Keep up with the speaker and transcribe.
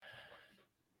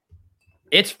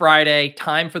It's Friday,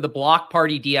 time for the Block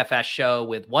Party DFS show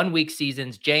with 1 week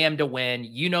seasons, JMToWin.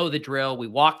 You know the drill. We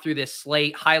walk through this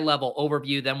slate, high-level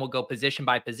overview, then we'll go position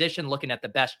by position, looking at the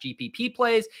best GPP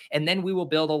plays, and then we will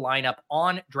build a lineup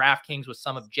on DraftKings with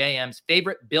some of JM's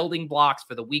favorite building blocks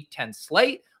for the Week 10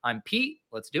 slate. I'm Pete.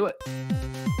 Let's do it.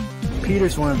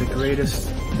 Peter's one of the greatest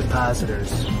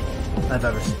depositors I've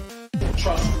ever seen.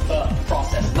 Trust the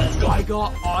process. Let's go. I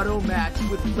got auto match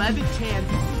with Levitan.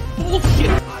 Bullshit.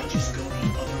 I just go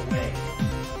the other way.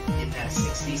 In that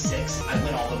 66, I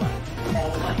win all the money.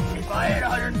 All the money. If I had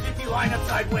 150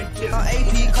 lineups, I'd win too.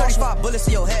 AP, 35 bullets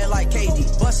in your head like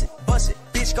KD. Bust it,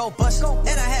 bitch, go bust it. And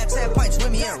I had 10 pints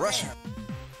with me in Russia.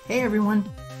 Hey, everyone.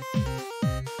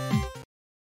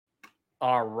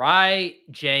 All right,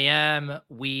 JM,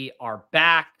 we are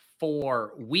back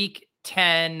for Week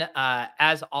 10.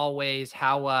 As always,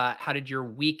 how did your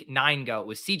Week 9 go? It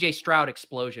was CJ Stroud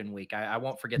explosion week. I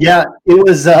won't forget. Yeah,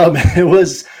 that. It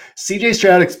was CJ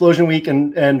Stroud explosion week,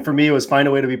 and for me, it was find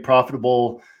a way to be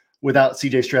profitable without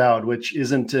CJ Stroud, which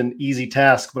isn't an easy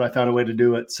task, but I found a way to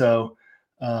do it. So,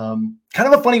 kind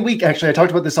of a funny week actually. I talked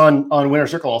about this on Winner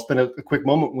Circle. I'll spend a quick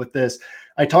moment with this.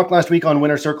 I talked last week on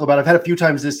Winner Circle about I've had a few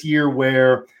times this year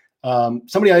where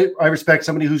somebody I respect,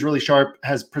 somebody who's really sharp,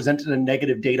 has presented a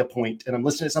negative data point, and I'm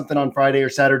listening to something on Friday or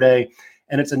Saturday,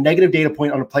 and it's a negative data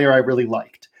point on a player I really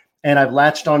liked. And I've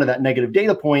latched onto that negative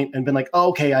data point and been like, oh,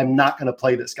 okay, I'm not going to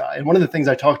play this guy. And one of the things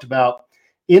I talked about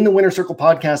in the Winner Circle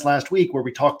podcast last week, where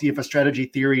we talked DFS strategy,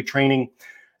 theory, training,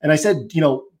 and I said,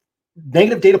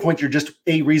 negative data points are just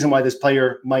a reason why this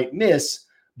player might miss,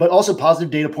 but also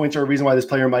positive data points are a reason why this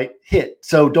player might hit.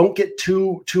 So don't get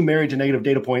too married to negative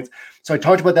data points. So I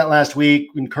talked about that last week,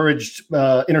 encouraged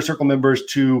Inner Circle members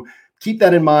to keep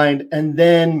that in mind. And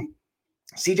then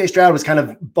CJ Stroud was kind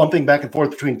of bumping back and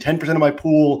forth between 10% of my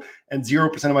pool and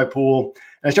 0% of my pool.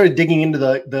 And I started digging into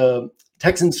the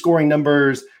Texans scoring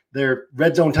numbers, their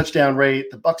red zone touchdown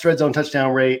rate, the Bucs red zone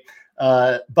touchdown rate.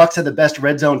 Bucs had the best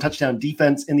red zone touchdown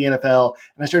defense in the NFL.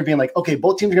 And I started being like, okay,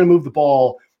 both teams are going to move the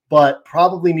ball, but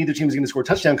probably neither team is going to score a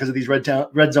touchdown because of these red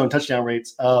zone touchdown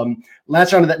rates.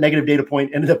 Latched onto that negative data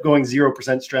point, ended up going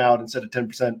 0% Stroud instead of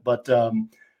 10%. But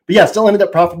yeah, still ended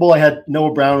up profitable. I had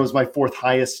Noah Brown was my fourth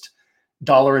highest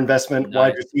dollar investment, nice.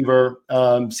 Wide receiver.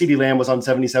 CeeDee Lamb was on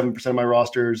 77% of my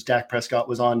rosters. Dak Prescott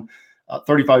was on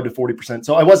 35 to 40%.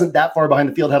 So I wasn't that far behind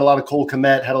the field. Had a lot of Cole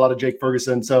Kmet, had a lot of Jake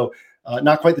Ferguson. So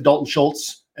not quite the Dalton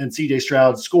Schultz and CJ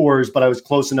Stroud scores, but I was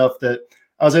close enough that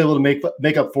I was able to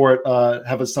make up for it,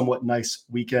 have a somewhat nice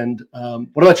weekend.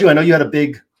 What about you? I know you had a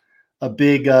big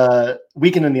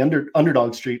weekend in the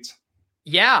underdog streets.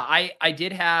 Yeah, I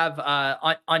did have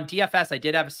on DFS. I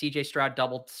did have a CJ Stroud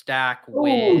double stack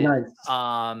with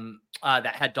nice.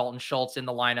 That had Dalton Schultz in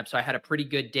the lineup. So I had a pretty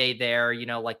good day there,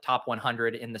 like top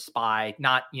 100 in the SPY,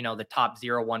 not, the top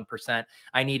 0.1%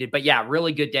 I needed. But yeah,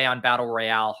 really good day on Battle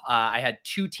Royale. I had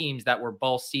two teams that were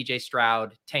both CJ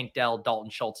Stroud, Tank Dell, Dalton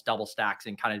Schultz double stacks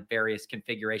in kind of various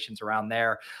configurations around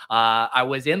there. I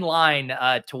was in line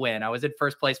to win. I was in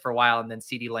first place for a while, and then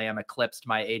CeeDee Lamb eclipsed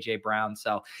my AJ Brown.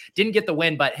 So didn't get the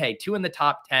win, but hey, 2 in the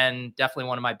top 10, definitely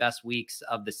one of my best weeks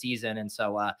of the season. And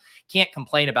so can't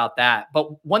complain about that.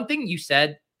 But one thing you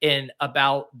said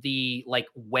about the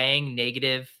weighing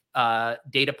negative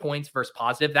data points versus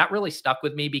positive, that really stuck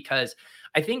with me, because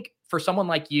I think for someone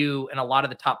like you and a lot of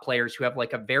the top players who have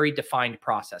a very defined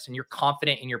process, and you're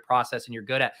confident in your process and you're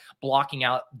good at blocking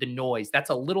out the noise, that's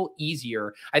a little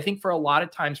easier. I think for a lot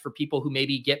of times for people who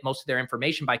maybe get most of their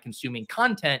information by consuming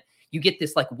content, you get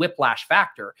this whiplash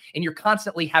factor, and you're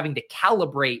constantly having to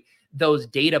calibrate those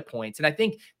data points. And I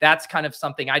think that's kind of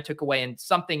something I took away, and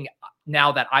something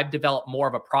now that I've developed more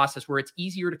of a process where it's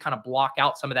easier to kind of block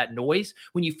out some of that noise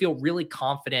when you feel really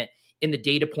confident in the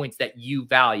data points that you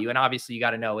value. And obviously you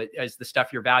got to know, is the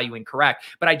stuff you're valuing correct?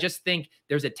 But I just think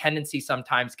there's a tendency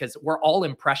sometimes, because we're all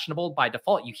impressionable by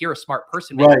default. You hear a smart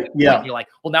person, right? Yeah. And you're like,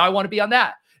 well, now I want to be on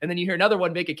that. And then you hear another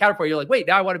one make a counter for you. You're like, wait,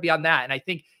 now I want to be on that. And I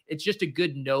think it's just a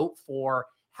good note for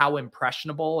how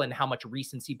impressionable and how much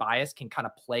recency bias can kind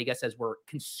of plague us as we're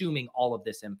consuming all of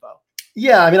this info.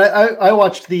 Yeah, I mean, I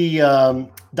watched the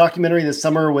documentary this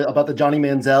summer about the Johnny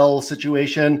Manziel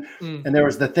situation, and there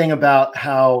was the thing about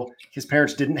how his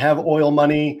parents didn't have oil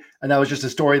money, and that was just a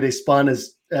story they spun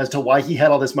as to why he had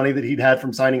all this money that he'd had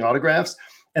from signing autographs.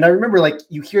 And I remember,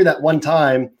 you hear that one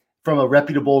time from a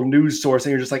reputable news source,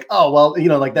 and you're just like, oh, well,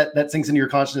 that sinks into your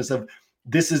consciousness of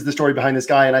this is the story behind this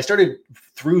guy. And I started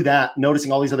through that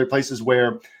noticing all these other places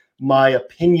where my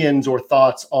opinions or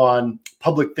thoughts on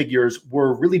public figures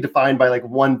were really defined by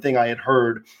one thing I had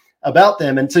heard. about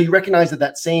them. And so you recognize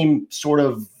that same sort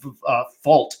of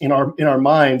fault in our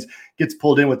minds gets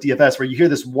pulled in with DFS, where you hear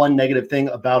this one negative thing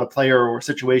about a player or a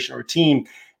situation or a team,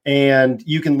 and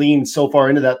you can lean so far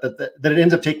into that it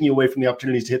ends up taking you away from the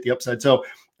opportunities to hit the upside. So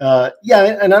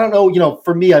yeah, and I don't know,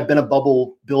 for me, I've been a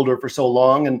bubble builder for so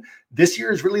long, and this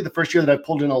year is really the first year that I've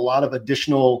pulled in a lot of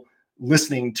additional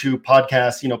listening to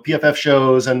podcasts, PFF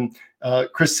shows and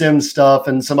Chris Sims stuff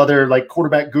and some other like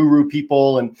quarterback guru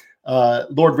people. And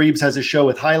Lord Reeves has his show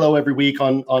with Hilo every week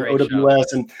on OWS.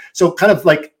 Show. And so kind of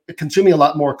like consuming a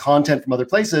lot more content from other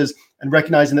places and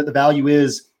recognizing that the value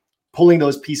is pulling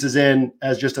those pieces in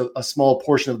as just a small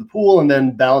portion of the pool and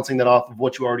then balancing that off of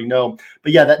what you already know.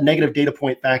 But yeah, that negative data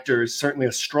point factor is certainly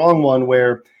a strong one,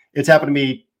 where it's happened to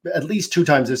me at least 2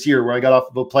 times this year, where I got off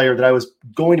of a player that I was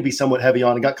going to be somewhat heavy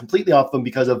on and got completely off them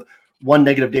because of one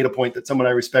negative data point that someone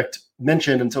I respect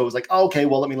mentioned. And so it was like, oh, okay,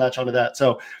 well, let me latch onto that.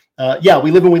 So yeah,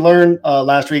 we live and we learn.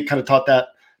 Last week kind of taught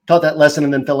that lesson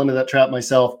and then fell into that trap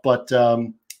myself. But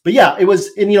yeah, it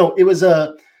was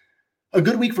a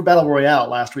good week for Battle Royale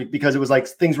last week, because it was like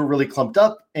things were really clumped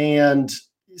up. And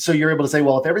so you're able to say,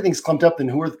 well, if everything's clumped up, then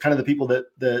who are kind of the people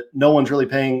that no one's really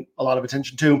paying a lot of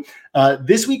attention to?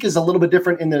 This week is a little bit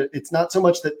different in that it's not so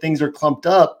much that things are clumped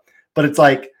up, but it's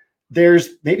like there's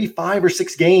maybe 5 or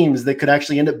 6 games that could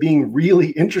actually end up being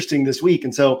really interesting this week.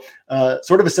 And so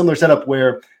sort of a similar setup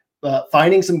where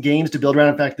finding some games to build around.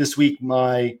 In fact, this week,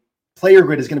 my player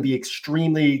grid is going to be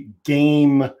extremely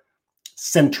game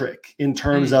centric in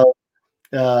terms of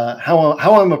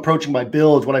how I'm approaching my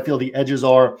builds, what I feel the edges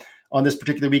are on this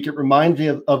particular week. It reminds me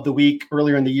of the week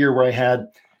earlier in the year where I had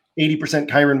 80%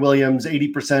 Kyron Williams,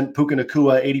 80% Puka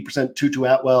Nacua, 80% Tutu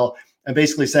Atwell, and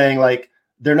basically saying like,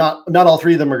 they're not all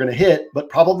 3 of them are going to hit, but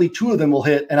probably 2 of them will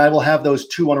hit. And I will have those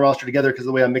 2 on a roster together because of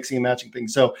the way I'm mixing and matching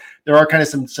things. So there are kind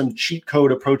of some cheat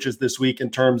code approaches this week in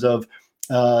terms of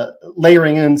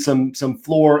layering in some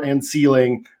floor and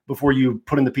ceiling before you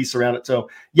put in the piece around it. So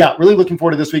yeah, really looking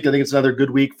forward to this week. I think it's another good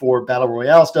week for Battle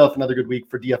Royale stuff, another good week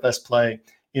for DFS play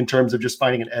in terms of just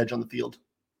finding an edge on the field.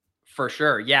 For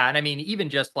sure. Yeah. And I mean, even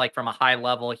just like from a high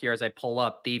level here, as I pull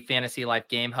up the Fantasy Life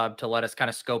Game Hub to let us kind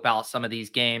of scope out some of these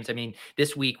games. I mean,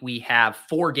 this week we have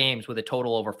 4 games with a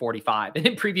total over 45. And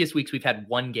in previous weeks, we've had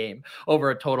 1 game over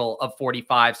a total of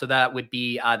 45. So that would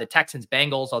be the Texans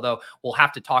Bengals, although we'll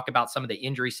have to talk about some of the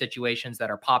injury situations that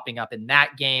are popping up in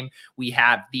that game. We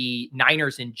have the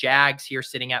Niners and Jags here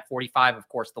sitting at 45. Of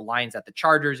course, the Lions at the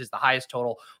Chargers is the highest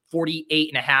total,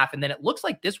 48.5. And then it looks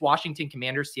like this Washington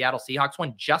Commanders Seattle Seahawks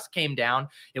one just came down.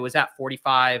 It was at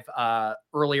 45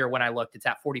 earlier when I looked. It's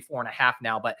at 44.5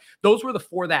 now, but those were the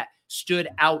 4 that stood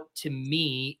out to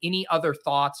me. Any other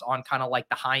thoughts on kind of like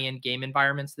the high end game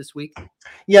environments this week?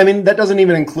 Yeah, I mean, that doesn't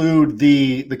even include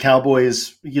the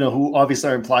Cowboys, who obviously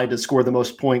are implied to score the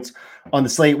most points on the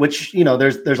slate, which,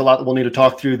 there's a lot that we'll need to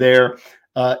talk through there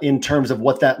in terms of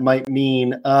what that might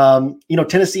mean.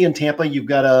 Tennessee and Tampa, you've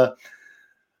got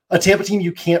a Tampa team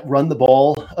you can't run the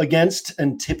ball against,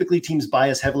 and typically teams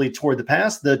bias heavily toward the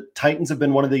pass. The Titans have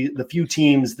been one of the few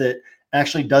teams that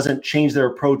actually doesn't change their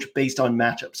approach based on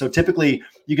matchup. So typically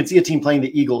you can see a team playing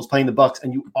the Eagles, playing the Bucks,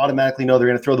 and you automatically know they're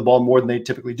going to throw the ball more than they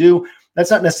typically do.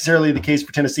 That's not necessarily the case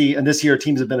for Tennessee. And this year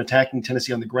teams have been attacking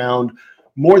Tennessee on the ground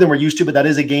more than we're used to, but that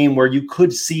is a game where you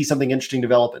could see something interesting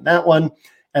develop in that one.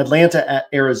 Atlanta at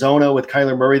Arizona with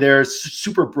Kyler Murray there,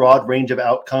 super broad range of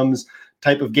outcomes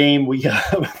type of game. We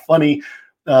funny.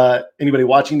 Anybody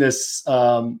watching this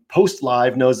post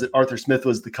live knows that Arthur Smith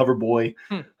was the cover boy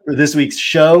for this week's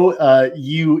show.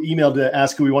 You emailed to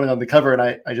ask who we wanted on the cover, and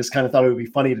I just kind of thought it would be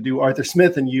funny to do Arthur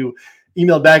Smith, and you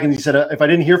emailed back and you said, if I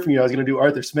didn't hear from you, I was going to do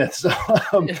Arthur Smith. So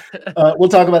we'll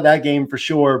talk about that game for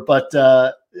sure. But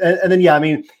and then, yeah, I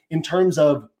mean, in terms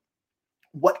of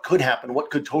what could happen, what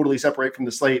could totally separate from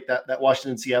the slate, that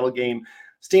Washington-Seattle game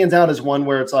stands out as one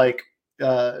where it's like,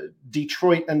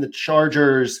 Detroit and the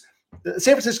Chargers,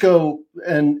 San Francisco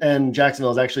and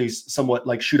Jacksonville is actually somewhat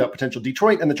like shootout potential.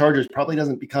 Detroit and the Chargers probably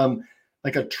doesn't become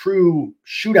like a true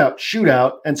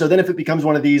shootout. And so then if it becomes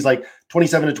one of these like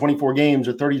 27 to 24 games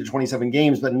or 30 to 27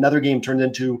 games, but another game turns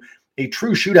into a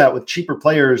true shootout with cheaper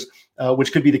players,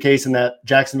 which could be the case in that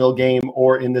Jacksonville game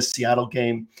or in this Seattle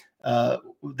game,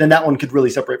 then that one could really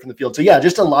separate from the field. So yeah,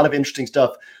 just a lot of interesting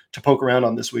stuff to poke around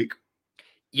on this week.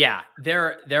 Yeah,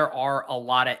 there are a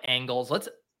lot of angles. Let's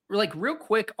like real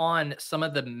quick on some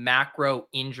of the macro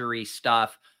injury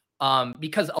stuff.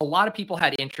 because a lot of people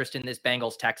had interest in this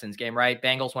Bengals-Texans game, right?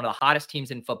 Bengals, one of the hottest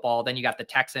teams in football. Then you got the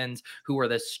Texans, who are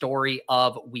the story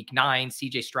of week 9.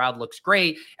 CJ Stroud looks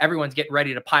great. Everyone's getting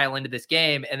ready to pile into this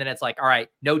game. And then it's like, all right,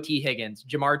 no T. Higgins.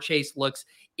 Jamar Chase looks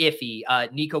iffy.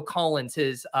 Nico Collins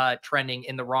is trending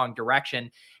in the wrong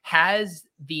direction. Has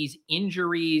these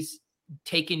injuries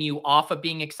taken you off of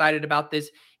being excited about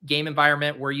this game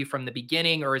environment? Were you from the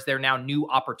beginning, or is there now new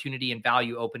opportunity and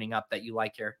value opening up that you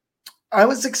like here? I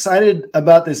was excited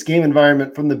about this game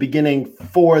environment from the beginning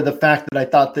for the fact that I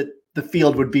thought that the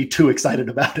field would be too excited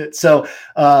about it. So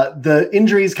the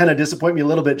injuries kind of disappoint me a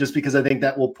little bit, just because I think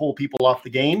that will pull people off the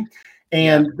game.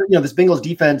 And, this Bengals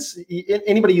defense,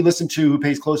 anybody you listen to who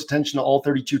pays close attention to all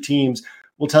 32 teams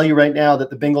will tell you right now that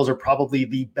the Bengals are probably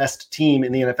the best team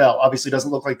in the NFL. Obviously, it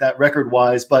doesn't look like that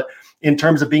record-wise, but in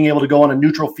terms of being able to go on a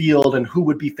neutral field and who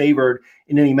would be favored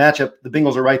in any matchup, the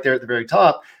Bengals are right there at the very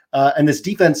top. And this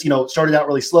defense, started out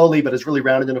really slowly, but has really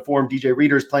rounded into form. DJ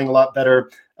Reader's playing a lot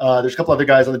better. There's a couple other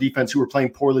guys on the defense who were playing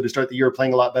poorly to start the year,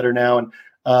 playing a lot better now. And,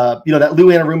 that Lou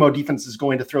Anarumo defense is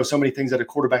going to throw so many things at a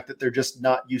quarterback that they're just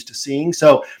not used to seeing.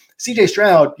 So CJ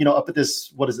Stroud, up at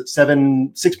this,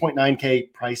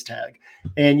 6.9K price tag.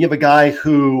 And you have a guy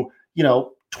who,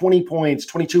 20 points,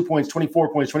 22 points,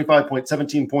 24 points, 25 points,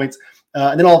 17 points.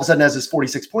 And then all of a sudden has this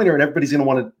 46-pointer, and everybody's going to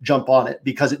want to jump on it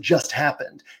because it just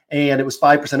happened. And it was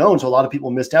 5% owned, so a lot of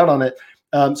people missed out on it.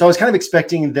 So I was kind of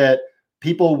expecting that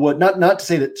people would, not to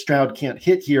say that Stroud can't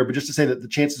hit here, but just to say that the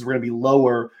chances were going to be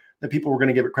lower than people were going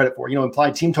to give it credit for.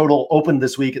 Implied team total opened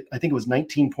this week, I think it was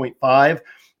 19.5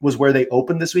 was where they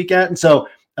opened this week at. And so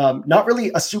not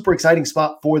really a super exciting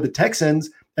spot for the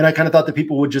Texans. And I kind of thought that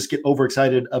people would just get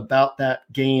overexcited about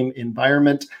that game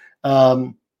environment.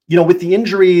 With the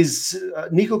injuries,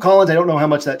 Nico Collins, I don't know how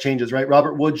much that changes, right?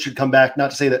 Robert Woods should come back.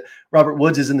 Not to say that Robert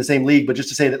Woods is in the same league, but just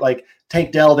to say that like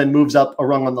Tank Dell then moves up a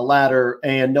rung on the ladder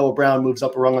and Noah Brown moves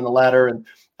up a rung on the ladder. And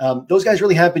those guys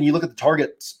really have been, you look at the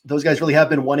targets, those guys really have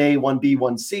been 1A, 1B,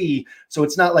 1C. So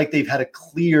it's not like they've had a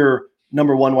clear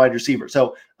number one wide receiver.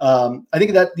 So I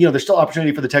think that, there's still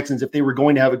opportunity for the Texans if they were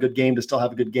going to have a good game to still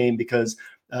have a good game, because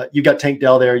you've got Tank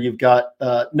Dell there. You've got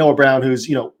Noah Brown, who's,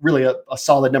 really a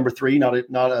solid number 3, not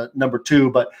a number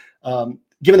 2. But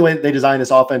given the way that they design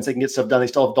this offense, they can get stuff done. They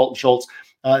still have Dalton Schultz.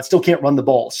 Still can't run the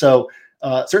ball. So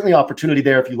certainly opportunity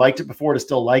there if you liked it before to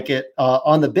still like it.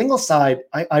 On the Bengals side,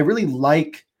 I really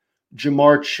like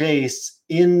Jamar Chase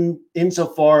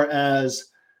insofar as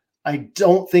I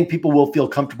don't think people will feel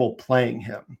comfortable playing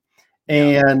him.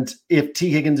 And if T.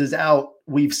 Higgins is out,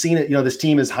 we've seen it. This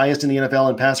team is highest in the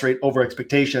NFL in pass rate over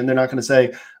expectation. They're not going to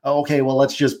say, oh, okay, well,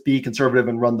 let's just be conservative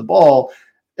and run the ball.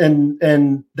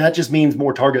 And that just means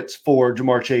more targets for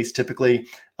Jamar Chase. Typically,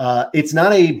 it's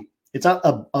not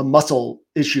a muscle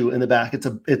issue in the back.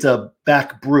 It's a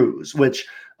back bruise, which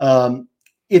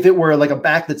if it were like a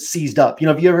back that's seized up,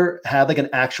 have you ever had like an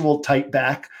actual tight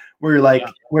back where you're like,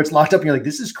 where it's locked up and you're like,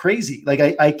 this is crazy. Like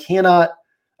I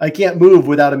can't move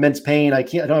without immense pain. I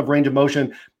don't have range of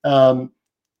motion.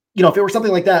 If it were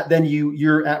something like that, then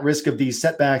you're at risk of these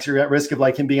setbacks. You're at risk of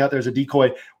like him being out there as a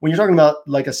decoy. When you're talking about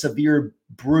like a severe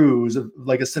bruise,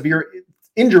 like a severe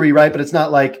injury, right? But it's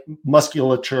not like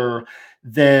musculature,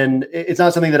 then it's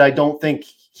not something that I don't think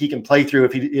he can play through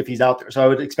if he's out there. So I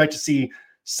would expect to see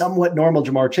somewhat normal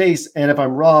Jamar Chase. And if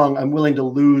I'm wrong, I'm willing to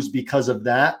lose because of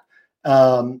that.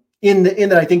 In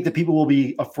that I think that people will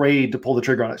be afraid to pull the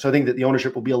trigger on it. So I think that the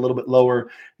ownership will be a little bit lower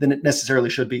than it necessarily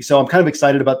should be. So I'm kind of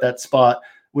excited about that spot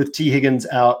with T. Higgins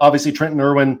out. Obviously, Trenton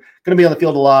Irwin going to be on the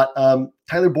field a lot.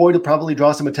 Tyler Boyd will probably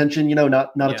draw some attention,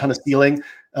 not a ton of stealing.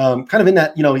 Kind of in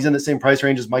that, he's in the same price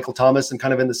range as Michael Thomas and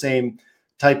kind of in the same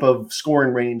type of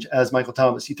scoring range as Michael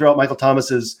Thomas. You throw out Michael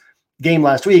Thomas's game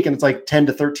last week and it's like 10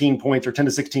 to 13 points or 10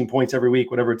 to 16 points every week,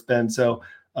 whatever it's been. So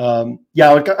I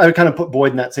would kind of put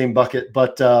Boyd in that same bucket,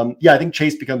 but I think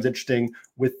Chase becomes interesting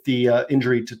with the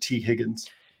injury to T. Higgins.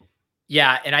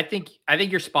 Yeah, and I think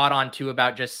you're spot on too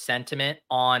about just sentiment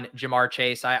on Jamar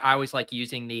Chase. I always like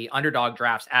using the underdog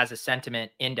drafts as a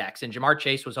sentiment index, and Jamar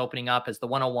Chase was opening up as the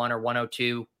 101 or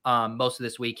 102 most of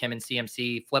this week, him and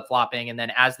CMC flip-flopping, and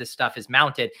then as this stuff is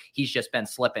mounted, he's just been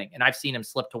slipping, and I've seen him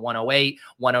slip to 108,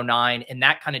 109, and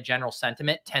that kind of general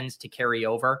sentiment tends to carry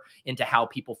over into how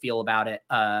people feel about it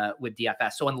with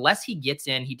DFS. So unless he gets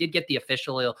in, he did get the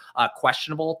official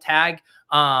questionable tag.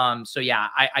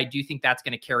 I do think that's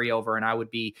going to carry over, and I would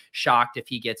be shocked if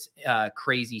he gets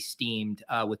crazy steamed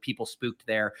with people spooked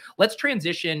there. Let's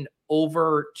transition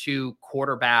over to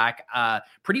quarterback.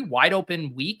 Pretty wide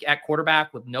open week at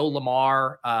quarterback with no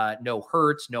Lamar, no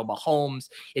Hurts, no Mahomes.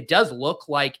 It does look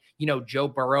like, Joe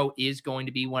Burrow is going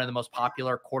to be one of the most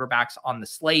popular quarterbacks on the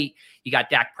slate. You got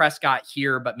Dak Prescott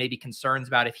here, but maybe concerns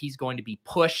about if he's going to be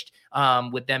pushed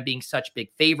with them being such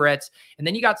big favorites. And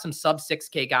then you got some sub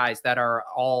 6K guys that are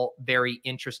all very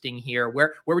interesting here.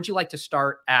 Where would you like to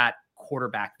start at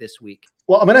quarterback this week?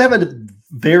 Well, I'm going to have a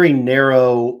very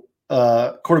narrow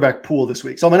quarterback pool this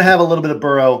week. So I'm going to have a little bit of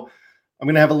Burrow. I'm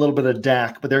going to have a little bit of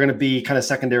Dak, but they're going to be kind of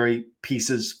secondary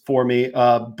pieces for me.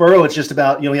 Burrow, it's just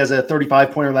about, he has a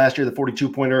 35-pointer last year, the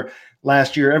 42-pointer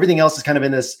last year. Everything else is kind of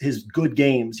in his good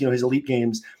games, his elite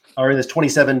games are in this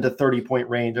 27 to 30-point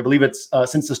range. I believe it's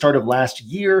since the start of last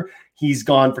year, he's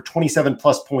gone for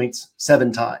 27-plus points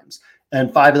 7 times.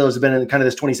 And 5 of those have been in kind of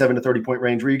this 27 to 30-point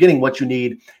range where you're getting what you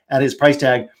need at his price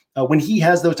tag. When he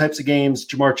has those types of games,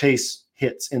 Jamar Chase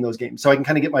hits in those games. So I can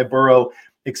kind of get my Burrow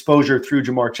exposure through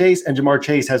Jamar Chase, and Jamar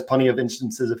Chase has plenty of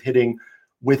instances of hitting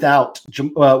without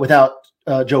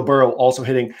Joe Burrow also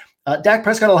hitting. Dak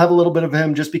Prescott, I'll have a little bit of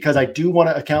him just because I do want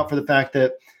to account for the fact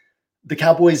that the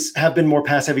Cowboys have been more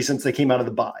pass heavy since they came out of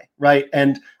the bye, right?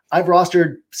 And I've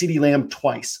rostered CeeDee Lamb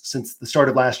twice since the start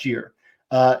of last year.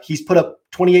 He's put up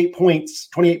 28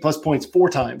 plus points 4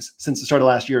 times since the start of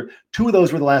last year. 2 of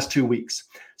those were the last 2 weeks.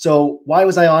 So why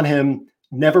was I on him?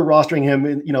 Never rostering him,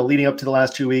 leading up to the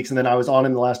last 2 weeks, and then I was on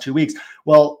him the last 2 weeks.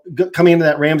 Well, coming into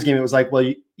that Rams game, it was like, well,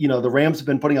 the Rams have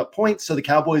been putting up points, so the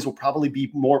Cowboys will probably be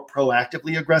more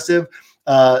proactively aggressive.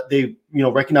 They,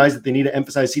 recognize that they need to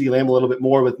emphasize CeeDee Lamb a little bit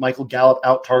more with Michael Gallup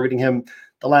out targeting him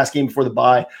the last game before the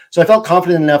bye. So I felt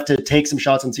confident enough to take some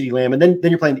shots on CeeDee Lamb, and then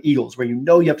you're playing the Eagles, where you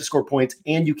have to score points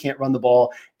and you can't run the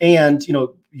ball, and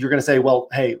you're going to say, well,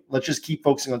 hey, let's just keep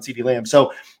focusing on CeeDee Lamb.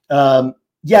 So.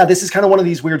 Yeah, this is kind of one of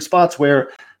these weird spots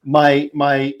where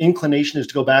my inclination is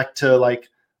to go back to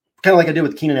kind of like I did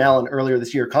with Keenan Allen earlier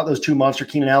this year. Caught those 2 monster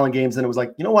Keenan Allen games, and it was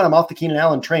like, you know what? I'm off the Keenan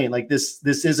Allen train. Like this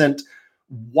isn't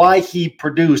why he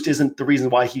produced, isn't the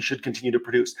reason why he should continue to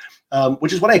produce,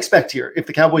 which is what I expect here. If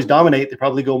the Cowboys dominate, they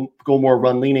probably go more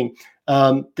run leaning.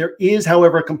 There is,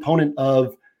 however, a component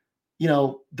of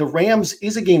the Rams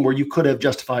is a game where you could have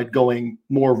justified going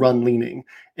more run leaning.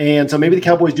 And so maybe the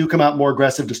Cowboys do come out more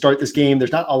aggressive to start this game.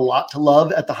 There's not a lot to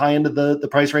love at the high end of the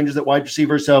price ranges at wide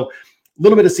receiver. So a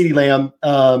little bit of CeeDee Lamb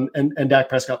and Dak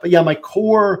Prescott. But yeah, my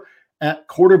core at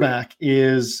quarterback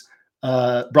is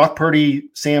Brock Purdy,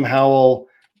 Sam Howell,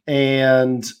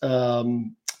 and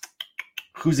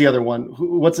who's the other one?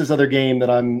 What's this other game that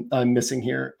I'm missing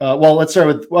here? Well, let's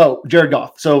start with Jared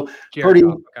Goff. So Purdy,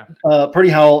 Purdy,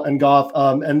 Howell, and Goff,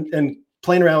 and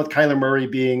playing around with Kyler Murray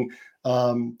being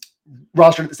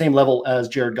rostered at the same level as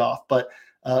Jared Goff. But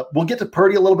we'll get to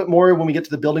Purdy a little bit more when we get to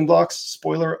the building blocks.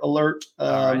 Spoiler alert.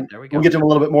 All right, there we go. We'll get to him a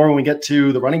little bit more when we get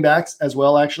to the running backs as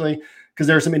well, actually, because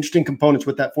there are some interesting components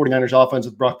with that 49ers offense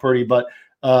with Brock Purdy. But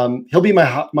he'll be my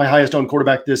highest owned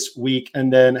quarterback this week,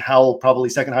 and then Howell probably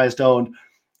second highest owned.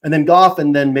 And then Goff,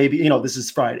 and then maybe, this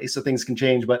is Friday, so things can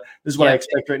change, but this is what I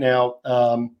expect right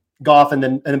now. Goff, and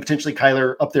then potentially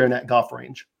Kyler up there in that Goff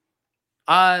range.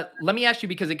 Let me ask you,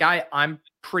 because a guy I'm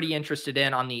pretty interested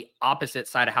in on the opposite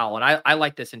side of Howell, and I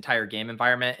like this entire game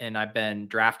environment, and I've been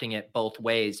drafting it both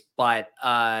ways, but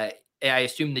I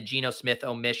assume the Geno Smith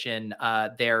omission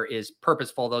there is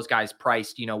purposeful. Those guys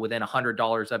priced, within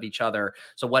 $100 of each other.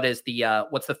 So what's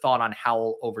the thought on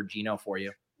Howell over Geno for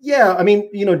you? Yeah, I mean,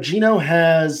 Geno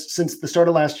has, since the start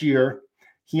of last year,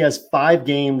 he has 5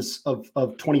 games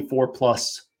of 24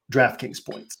 plus DraftKings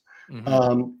points.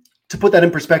 Mm-hmm. To put that in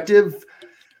perspective,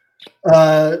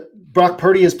 Brock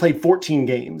Purdy has played 14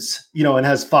 games, and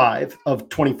has 5 of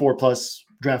 24 plus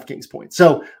DraftKings points.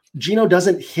 So Geno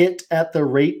doesn't hit at the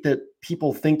rate that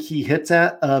people think he hits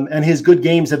at. And his good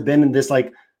games have been in this,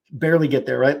 barely get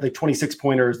there, right? The 26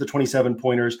 pointers, the 27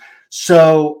 pointers.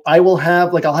 So I'll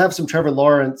have some Trevor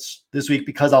Lawrence this week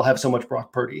because I'll have so much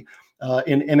Brock Purdy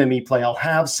in MME play. I'll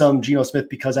have some Geno Smith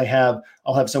because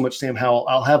I'll have so much Sam Howell.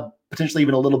 I'll have potentially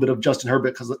even a little bit of Justin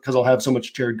Herbert because I'll have so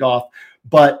much Jared Goff.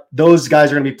 But those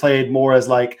guys are going to be played more as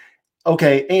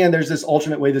okay, and there's this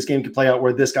alternate way this game could play out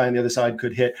where this guy on the other side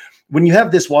could hit. When you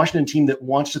have this Washington team that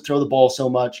wants to throw the ball so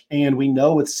much, and we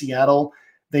know with Seattle,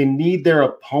 they need their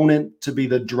opponent to be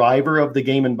the driver of the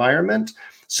game environment.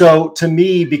 So to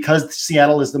me, because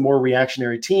Seattle is the more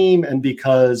reactionary team, and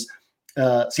because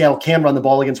Seattle can run the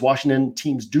ball against Washington,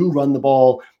 teams do run the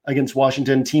ball against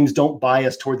Washington. Teams don't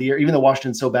bias toward the air. Even though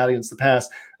Washington's so bad against the pass,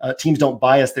 teams don't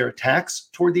bias their attacks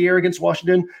toward the air against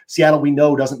Washington. Seattle, we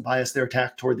know, doesn't bias their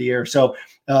attack toward the air. So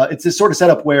it's this sort of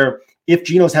setup where if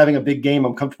Geno's having a big game,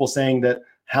 I'm comfortable saying that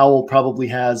Howell probably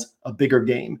has a bigger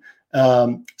game.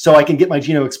 So I can get my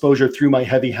Geno exposure through my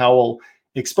heavy Howell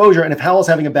exposure. And if Howell's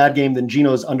having a bad game, then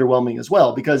Geno's underwhelming as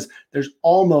well, because there's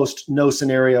almost no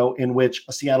scenario in which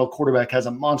a Seattle quarterback has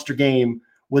a monster game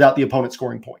without the opponent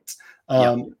scoring points.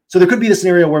 So there could be the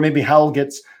scenario where maybe Howell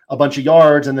gets a bunch of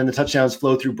yards and then the touchdowns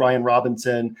flow through Brian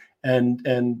Robinson,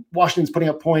 and Washington's putting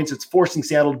up points. It's forcing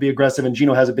Seattle to be aggressive, and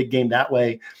Geno has a big game that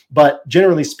way. But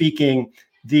generally speaking,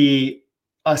 the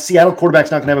Seattle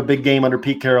quarterback's not going to have a big game under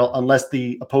Pete Carroll unless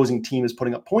the opposing team is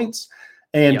putting up points.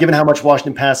 And given how much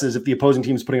Washington passes, if the opposing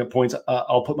team is putting up points,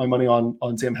 I'll put my money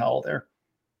on Sam Howell there.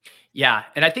 Yeah.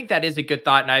 And I think that is a good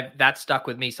thought. And that stuck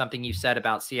with me, something you said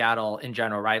about Seattle in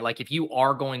general, right? Like if you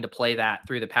are going to play that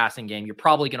through the passing game, you're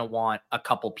probably going to want a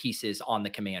couple pieces on the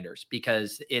Commanders,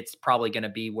 because it's probably going to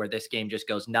be where this game just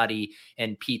goes nutty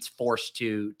and Pete's forced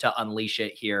to unleash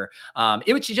it here.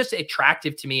 It was just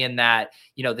attractive to me in that,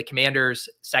 the Commanders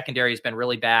secondary has been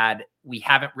really bad. We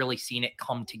haven't really seen it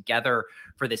come together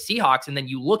for the Seahawks. And then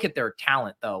you look at their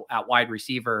talent, though, at wide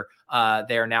receiver.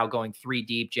 They're now going 3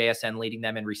 deep, JSN leading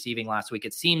them in receiving last week.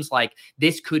 It seems like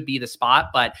this could be the spot.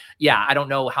 But yeah, I don't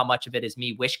know how much of it is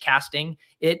me wish casting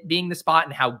it being the spot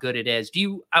and how good it is.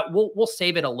 We'll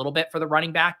save it a little bit for the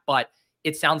running back, but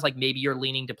it sounds like maybe you're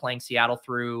leaning to playing Seattle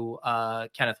through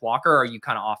Kenneth Walker, or are you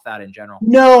kind of off that in general?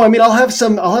 No, I mean, I'll have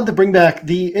to bring back.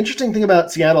 The interesting thing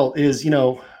about Seattle is,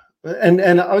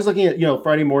 and I was looking at,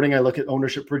 Friday morning, I look at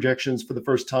ownership projections for the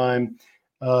first time,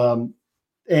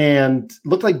 and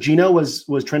looked like Geno was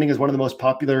trending as one of the most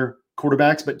popular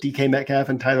quarterbacks, but DK Metcalf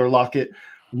and Tyler Lockett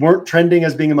weren't trending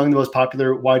as being among the most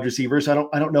popular wide receivers. I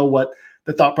don't know what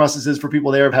the thought process is for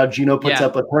people there of how Geno puts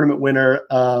up a tournament winner,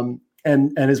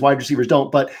 and his wide receivers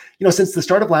don't. But, since the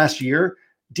start of last year,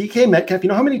 DK Metcalf,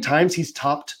 how many times he's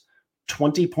topped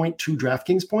 20.2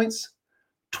 DraftKings points?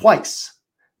 Twice.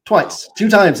 2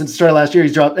 times since the start of last year,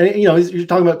 he's dropped. And, you're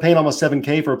talking about paying almost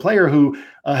 $7,000 for a player who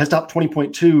has topped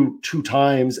 20.2 2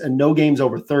 times and no games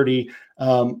over 30.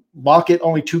 Lockett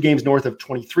only 2 games north of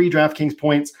 23 DraftKings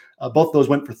points. Both of those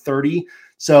went for 30.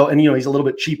 So, and he's a little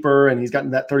bit cheaper and he's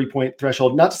gotten that 30-point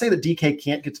threshold. Not to say that DK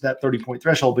can't get to that 30-point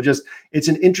threshold, but just it's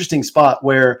an interesting spot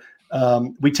where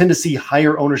we tend to see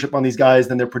higher ownership on these guys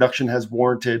than their production has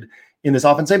warranted in this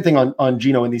offense. Same thing on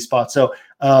Geno in these spots. So,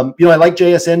 I like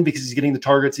JSN because he's getting the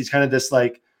targets. He's kind of this,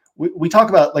 like, we talk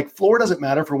about, like, floor doesn't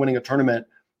matter for winning a tournament,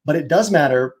 but it does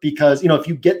matter because, if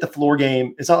you get the floor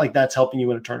game, it's not like that's helping you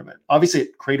win a tournament. Obviously,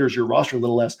 it craters your roster a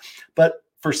little less, but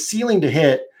for ceiling to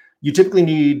hit, you typically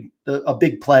need a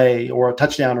big play or a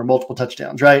touchdown or multiple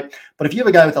touchdowns, right? But if you have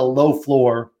a guy with a low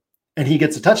floor and he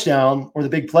gets a touchdown or the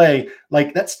big play,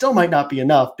 like, that still might not be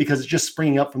enough because it's just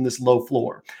springing up from this low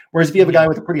floor. Whereas if you have a guy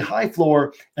with a pretty high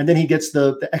floor and then he gets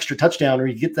the extra touchdown or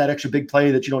he gets that extra big play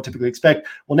that you don't typically expect,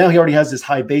 well, now he already has this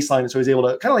high baseline. And so he's able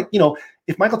to kind of like,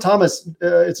 if Michael Thomas,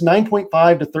 it's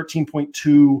 9.5 to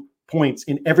 13.2 points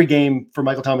in every game for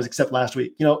Michael Thomas except last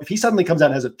week. If he suddenly comes out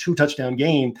and has a 2 touchdown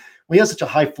game, well, he has such a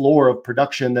high floor of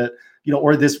production that,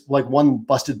 or this like one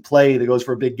busted play that goes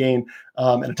for a big gain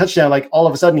and a touchdown, like all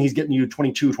of a sudden he's getting you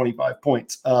 22, 25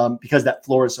 points because that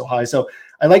floor is so high. So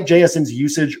I like JSN's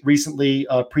usage recently,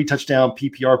 pre-touchdown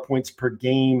PPR points per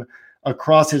game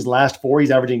across his last 4.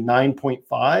 He's averaging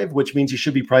 9.5, which means he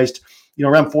should be priced,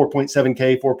 around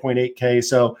 4.7K, 4.8K.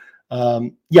 So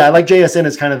I like JSN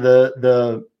as kind of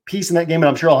the piece in that game. And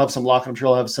I'm sure I'll have some Lockett. I'm sure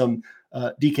I'll have some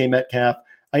DK Metcalf.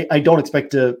 I don't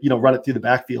expect to, run it through the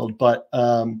backfield, but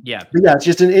it's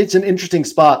just it's an interesting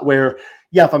spot where,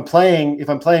 if I'm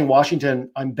playing Washington,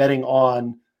 I'm betting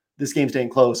on this game staying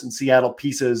close and Seattle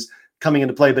pieces coming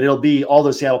into play, but it'll be all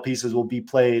those Seattle pieces will be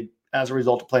played as a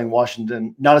result of playing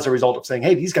Washington, not as a result of saying,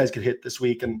 hey, these guys could hit this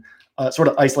week and sort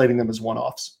of isolating them as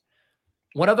one-offs.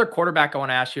 One other quarterback I want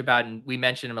to ask you about, and we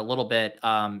mentioned him a little bit,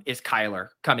 is Kyler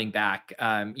coming back.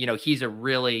 He's a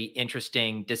really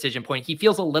interesting decision point. He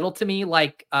feels a little to me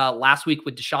like last week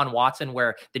with Deshaun Watson,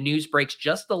 where the news breaks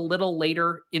just a little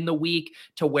later in the week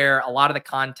to where a lot of the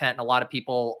content and a lot of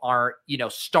people aren't,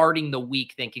 starting the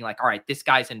week thinking like, all right, this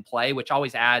guy's in play, which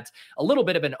always adds a little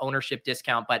bit of an ownership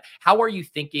discount. But how are you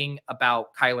thinking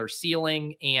about Kyler's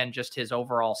ceiling and just his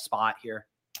overall spot here?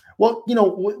 Well,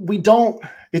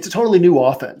 it's a totally new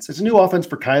offense. It's a new offense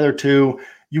for Kyler too.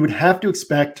 You would have to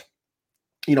expect,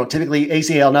 typically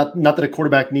ACL, not that a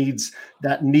quarterback needs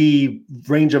that knee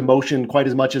range of motion quite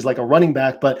as much as like a running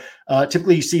back, but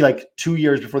typically you see like 2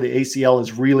 years before the ACL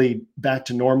is really back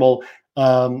to normal.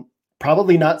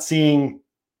 Probably not seeing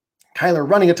Kyler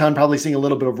running a ton, probably seeing a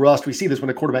little bit of rust. We see this when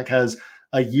a quarterback has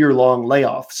a year-long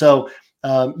layoff. So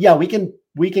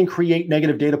we can create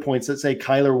negative data points that say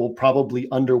Kyler will probably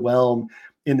underwhelm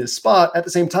in this spot. At the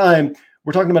same time,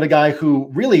 we're talking about a guy who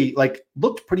really like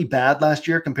looked pretty bad last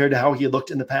year compared to how he had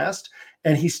looked in the past.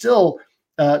 And he's still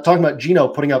talking about Geno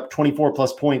putting up 24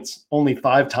 plus points only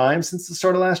 5 times since the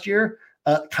start of last year.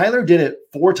 Kyler did it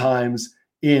 4 times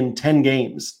in 10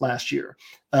 games last year.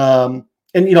 And,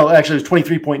 actually it was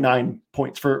 23.9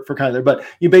 points for Kyler, but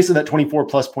you basically that 24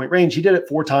 plus point range. He did it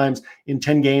 4 times in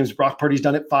 10 games. Brock Purdy's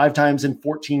done it 5 times in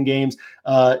 14 games.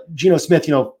 Geno Smith,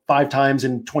 5 times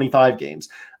in 25 games.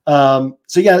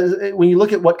 So yeah, when you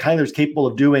look at what Kyler's capable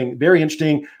of doing, very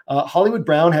interesting. Hollywood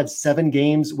Brown had 7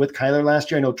 games with Kyler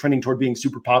last year. I know trending toward being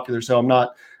super popular, so I'm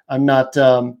not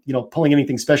pulling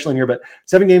anything special in here, but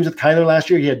 7 games with Kyler last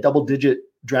year. He had double-digit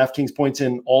DraftKings points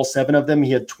in all 7 of them.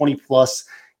 He had 20 plus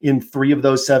in 3 of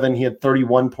those 7. He had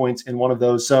 31 points in 1 of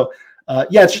those. So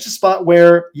it's just a spot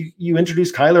where you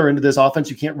introduce Kyler into this offense.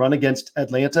 You can't run against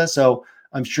Atlanta, so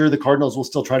I'm sure the Cardinals will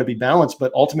still try to be balanced,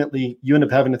 but ultimately you end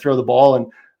up having to throw the ball.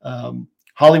 And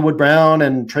Hollywood Brown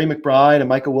and Trey McBride and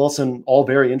Michael Wilson, all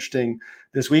very interesting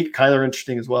this week. Kyler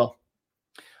interesting as well.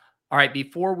 All right,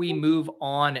 before we move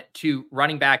on to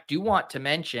running back, do want to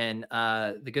mention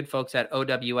the good folks at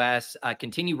OWS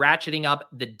continue ratcheting up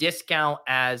the discount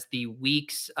as the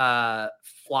weeks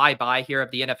fly by here of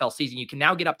the NFL season. You can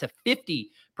now get up to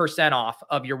 50% off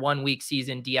of your 1-week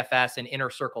season DFS and Inner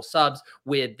Circle subs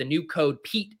with the new code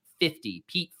PETE50.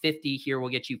 PETE50 here will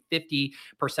get you 50%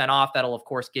 off. That'll, of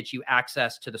course, get you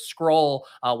access to the scroll,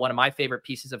 one of my favorite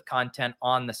pieces of content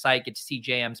on the site. Get to see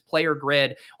JM's player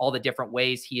grid, all the different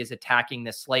ways he is attacking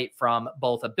this slate from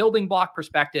both a building block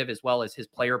perspective as well as his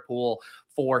player pool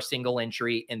for single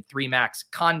entry and 3 max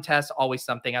contests. Always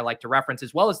something I like to reference,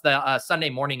 as well as the Sunday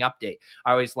morning update.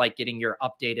 I always like getting your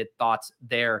updated thoughts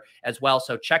there as well.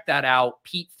 So check that out.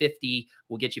 PETE50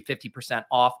 will get you 50%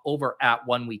 off over at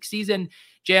 1-week season.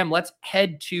 JM, let's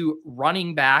head to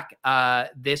running back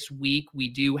this week. We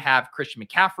do have Christian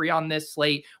McCaffrey on this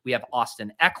slate. We have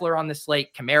Austin Eckler on this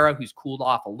slate. Kamara, who's cooled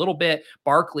off a little bit.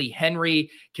 Barkley, Henry.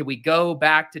 Can we go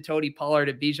back to Tony Pollard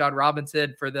and Bijan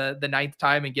Robinson for the 9th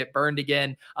time and get burned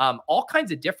again? All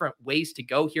kinds of different ways to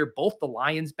go here. Both the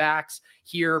Lions backs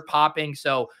here popping.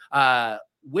 So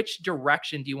which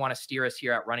direction do you want to steer us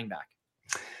here at running back?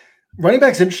 Running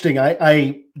back's interesting.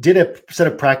 I did a set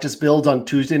of practice builds on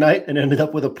Tuesday night and ended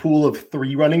up with a pool of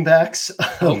 3 running backs.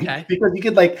 Okay. Because you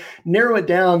could narrow it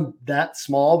down that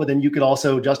small, but then you could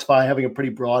also justify having a pretty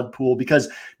broad pool because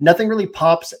nothing really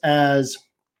pops as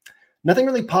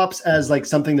like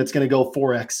something that's going to go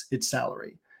 4x its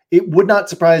salary. It would not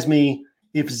surprise me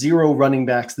if 0 running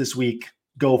backs this week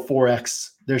go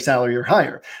 4x their salary or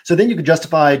higher. So then you could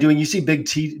justify you see Big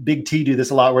T do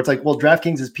this a lot where it's like, well,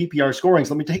 DraftKings is PPR scoring.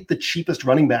 So let me take the cheapest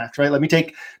running backs, right? Let me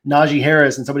take Najee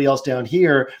Harris and somebody else down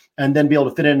here and then be able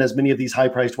to fit in as many of these high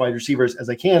priced wide receivers as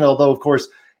I can. Although of course,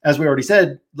 as we already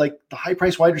said, like the high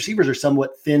priced wide receivers are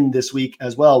somewhat thin this week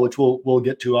as well, which we'll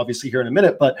get to obviously here in a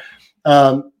minute. But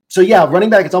so yeah, running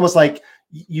back, it's almost like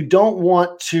you don't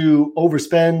want to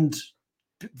overspend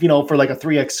for like a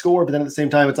 3x score, but then at the same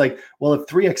time, it's like, well, if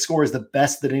 3x score is the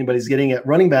best that anybody's getting at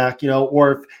running back,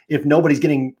 or if nobody's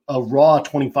getting a raw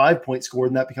 25 point score,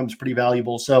 then that becomes pretty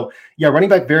valuable. So yeah, running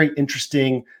back, very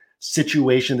interesting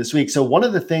situation this week. So one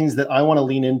of the things that I want to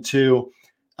lean into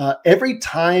every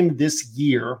time this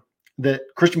year that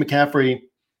Christian McCaffrey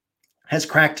has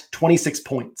cracked 26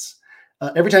 points,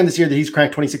 every time this year that he's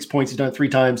cracked 26 points, he's done it 3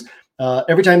 times.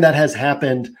 Every time that has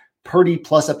happened, Purdy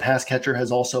plus a pass catcher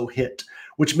has also hit,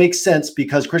 which makes sense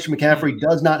because Christian McCaffrey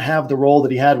does not have the role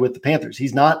that he had with the Panthers.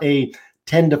 He's not a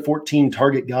 10 to 14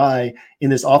 target guy in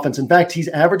this offense. In fact, he's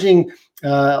averaging,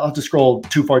 I'll have to scroll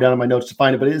too far down in my notes to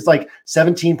find it, but it's like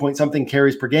 17 point something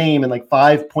carries per game and like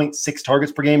 5.6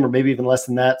 targets per game, or maybe even less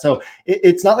than that. So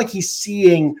it's not like he's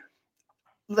seeing,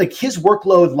 like his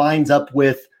workload lines up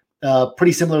with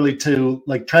pretty similarly to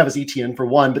like Travis Etienne for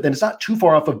one, but then it's not too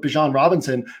far off of Bijan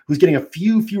Robinson, who's getting a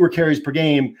few fewer carries per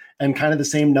game and kind of the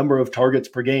same number of targets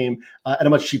per game at a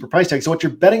much cheaper price tag. So what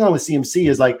you're betting on with CMC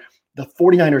is like the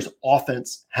 49ers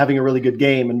offense having a really good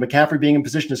game and McCaffrey being in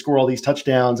position to score all these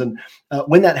touchdowns. And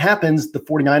when that happens, the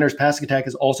 49ers passing attack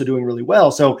is also doing really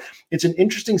well. So it's an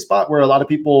interesting spot where a lot of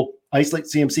people isolate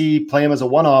CMC, play him as a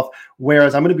one-off,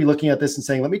 whereas I'm going to be looking at this and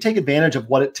saying, let me take advantage of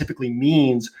what it typically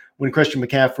means when Christian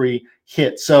McCaffrey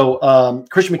hits. So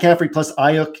Christian McCaffrey plus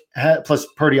Ayuk, plus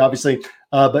Purdy, obviously,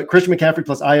 but Christian McCaffrey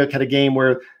plus Ayuk had a game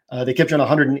where they kept you on a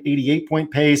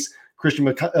 188-point pace. Christian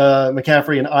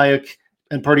McCaffrey and Ayuk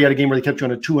and Purdy had a game where they kept you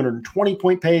on a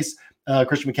 220-point pace.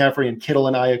 Christian McCaffrey and Kittle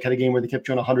and Ayuk had a game where they kept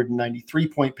you on a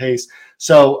 193-point pace.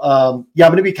 So, I'm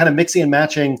going to be kind of mixing and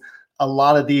matching a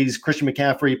lot of these Christian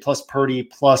McCaffrey plus Purdy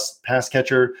plus pass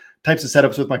catcher types of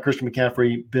setups with my Christian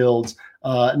McCaffrey builds.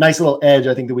 Nice little edge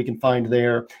I think that we can find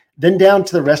there. Then down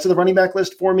to the rest of the running back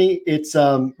list for me, it's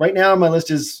right now my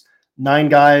list is 9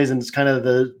 guys, and it's kind of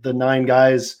the 9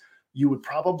 guys you would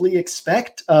probably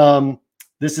expect.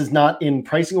 This is not in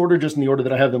pricing order, just in the order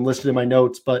that I have them listed in my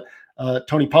notes, but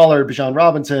Tony Pollard, Bijan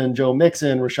Robinson, Joe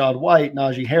Mixon, Rashad White,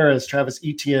 Najee Harris, Travis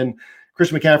Etienne,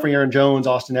 Christian McCaffrey, Aaron Jones,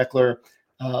 Austin Eckler.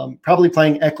 Probably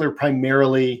playing Eckler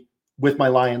primarily with my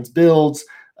Lions builds.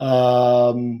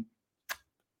 That's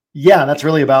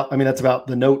about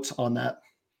the notes on that.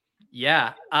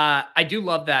 Yeah. I do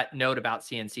love that note about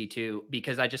CNC too,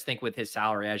 because I just think with his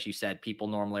salary, as you said, people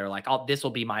normally are like, this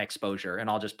will be my exposure and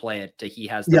I'll just play it to he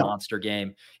has the monster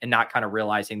game, and not kind of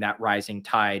realizing that rising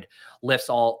tide lifts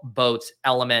all boats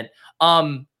element.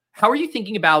 How are you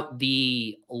thinking about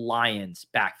the Lions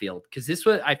backfield? Because this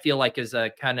one I feel like is a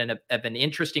kind of an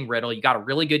interesting riddle. You got a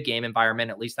really good game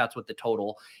environment. At least that's what the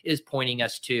total is pointing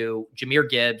us to. Jahmyr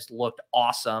Gibbs looked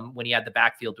awesome when he had the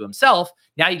backfield to himself.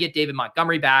 Now you get David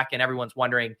Montgomery back, and everyone's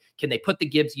wondering, can they put the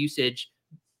Gibbs usage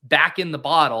back in the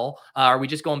bottle? Are we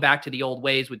just going back to the old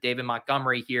ways with David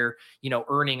Montgomery here,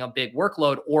 earning a big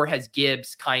workload, or has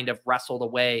Gibbs kind of wrestled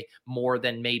away more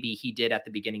than maybe he did at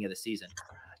the beginning of the season?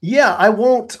 Yeah, I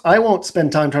won't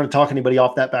spend time trying to talk anybody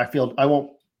off that backfield.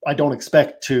 I don't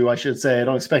expect to, I should say. I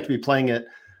don't expect to be playing it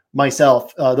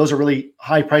myself. Those are really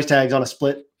high price tags on a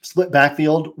split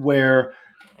backfield where,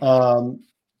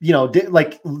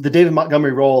 like the David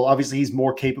Montgomery role, obviously he's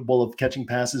more capable of catching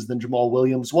passes than Jamal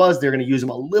Williams was. They're going to use him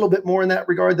a little bit more in that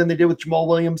regard than they did with Jamal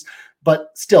Williams.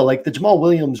 But still, like the Jamal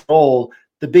Williams role,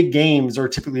 the big games are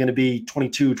typically going to be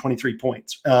 22, 23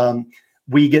 points.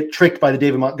 We get tricked by the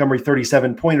David Montgomery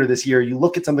 37-pointer this year. You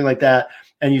look at something like that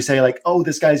and you say like, oh,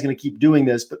 this guy's going to keep doing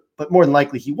this, but more than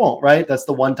likely he won't, right? That's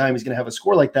the one time he's going to have a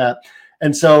score like that.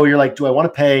 And so you're like, do I want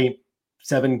to pay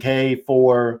 $7K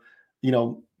for,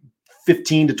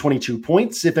 15 to 22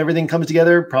 points if everything comes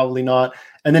together? Probably not.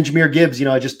 And then Jahmyr Gibbs,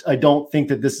 I don't think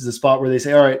that this is a spot where they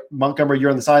say, all right, Montgomery, you're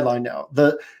on the sideline now.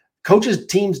 The coaches,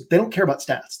 teams, they don't care about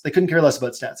stats. They couldn't care less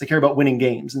about stats. They care about winning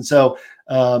games. And so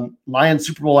Lions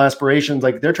Super Bowl aspirations,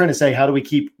 like they're trying to say, how do we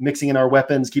keep mixing in our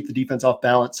weapons, keep the defense off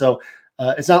balance? So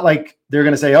it's not like they're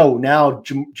going to say, oh, now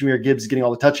Jahmyr Gibbs is getting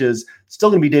all the touches. It's still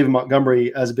going to be David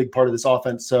Montgomery as a big part of this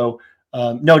offense. So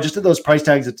no, just at those price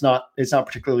tags, it's not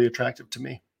particularly attractive to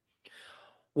me.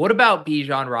 What about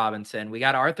Bijan Robinson? We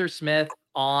got Arthur Smith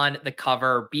on the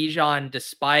cover. Bijan,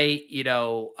 despite,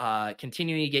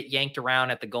 continuing to get yanked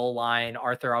around at the goal line,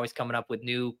 Arthur always coming up with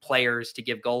new players to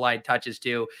give goal line touches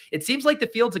to. It seems like the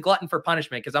field's a glutton for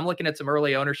punishment, because I'm looking at some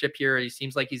early ownership here. He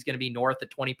seems like he's going to be north of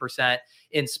 20%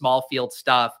 in small field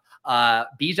stuff.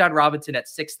 Bijan Robinson at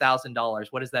 $6,000.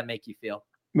 What does that make you feel?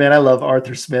 Man, I love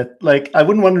Arthur Smith. Like, I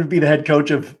wouldn't want him to be the head coach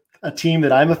of a team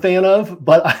that I'm a fan of,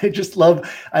 but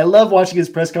I love watching his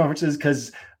press conferences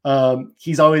because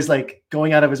he's always like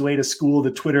going out of his way to school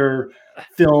the Twitter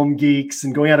film geeks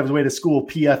and going out of his way to school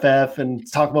PFF and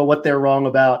talk about what they're wrong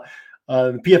about.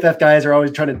 The PFF guys are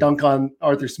always trying to dunk on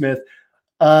Arthur Smith.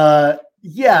 Arthur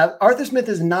Smith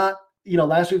is not,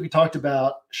 last week we talked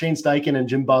about Shane Steichen and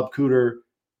Jim Bob Cooter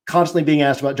constantly being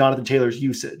asked about Jonathan Taylor's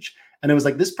usage. And it was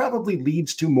like, this probably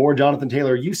leads to more Jonathan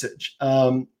Taylor usage.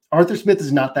 Arthur Smith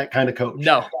is not that kind of coach.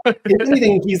 No. If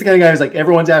anything, he's the kind of guy who's like,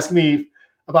 everyone's asking me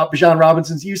about Bijan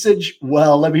Robinson's usage.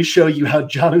 Well, let me show you how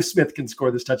Jonnu Smith can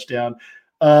score this touchdown.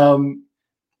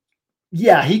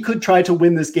 He could try to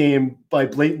win this game by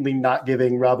blatantly not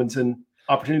giving Robinson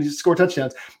opportunities to score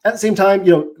touchdowns. At the same time,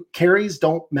 carries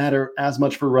don't matter as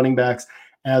much for running backs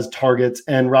as targets.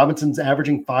 And Robinson's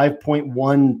averaging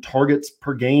 5.1 targets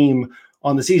per game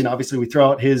on the season. Obviously, we throw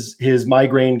out his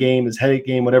migraine game, his headache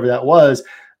game, whatever that was.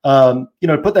 To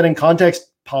put that in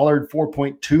context, Pollard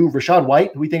 4.2, Rashad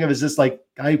White, who we think of as this like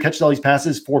guy who catches all these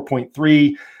passes,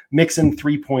 4.3, Mixon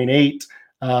 3.8,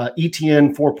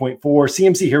 Etienne 4.4,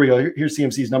 CMC, here we go. Here's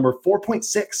CMC's number,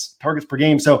 4.6 targets per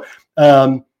game. So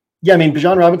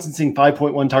Bijan Robinson seeing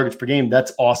 5.1 targets per game.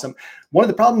 That's awesome. One of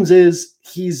the problems is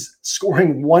he's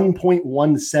scoring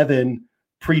 1.17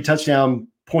 pre-touchdown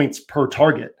points per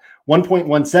target.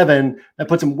 1.17, that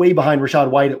puts him way behind Rashad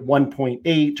White at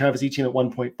 1.8, Travis Etienne at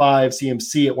 1.5,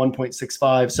 CMC at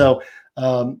 1.65. So,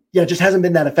 it just hasn't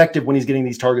been that effective when he's getting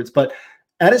these targets. But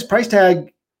at his price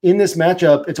tag in this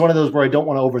matchup, it's one of those where I don't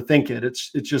want to overthink it. It's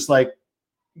just like,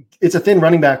 it's a thin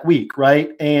running back week,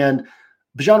 right? And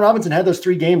Bijan Robinson had those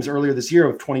 3 games earlier this year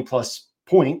of 20-plus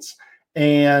points.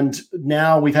 And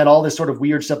now we've had all this sort of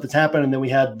weird stuff that's happened. And then we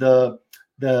had the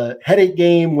headache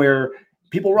game where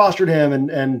people rostered him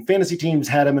and fantasy teams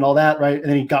had him and all that, right? And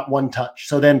then he got 1 touch.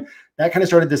 So then that kind of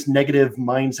started this negative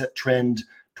mindset trend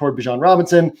toward Bijan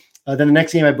Robinson. Then the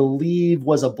next game, I believe,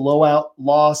 was a blowout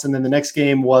loss. And then the next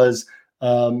game was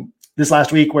this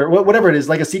last week where whatever it is,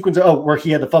 like a sequence where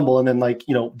he had the fumble and then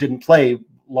didn't play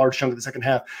large chunk of the second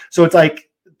half. So it's like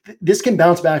this can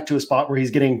bounce back to a spot where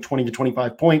he's getting 20 to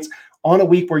 25 points on a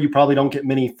week where you probably don't get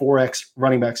many 4x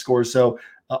running back scores. So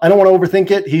I don't want to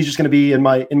overthink it. He's just going to be in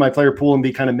my player pool and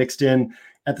be kind of mixed in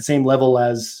at the same level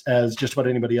as just about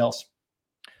anybody else.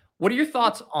 What are your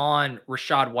thoughts on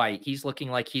Rachaad White? He's looking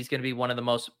like he's going to be one of the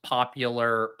most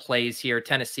popular plays here.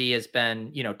 Tennessee has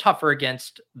been, tougher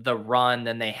against the run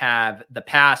than they have the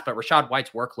pass, but Rachaad White's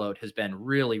workload has been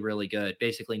really, really good.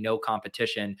 Basically no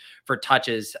competition for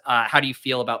touches. How do you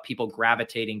feel about people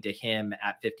gravitating to him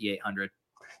at 5,800?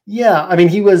 Yeah, I mean,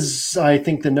 he was, I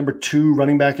think, the number 2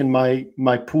 running back in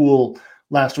my pool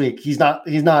last week. He's not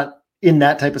in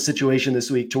that type of situation this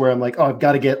week to where I'm like, oh, I've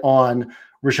got to get on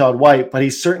Rachaad White, but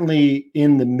he's certainly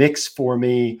in the mix for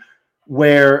me.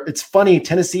 Where it's funny,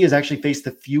 Tennessee has actually faced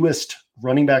the fewest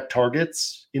running back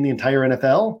targets in the entire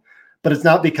NFL, but it's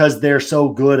not because they're so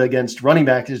good against running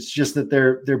backs. It's just that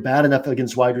they're bad enough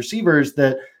against wide receivers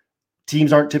that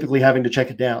teams aren't typically having to check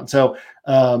it down. So,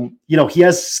 he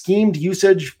has schemed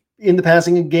usage in the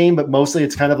passing game, but mostly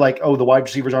it's kind of like, oh, the wide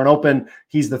receivers aren't open.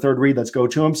 He's the third read. Let's go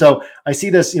to him. So I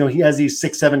see this, he has these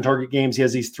 6-7 target games. He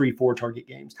has these 3-4 target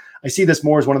games. I see this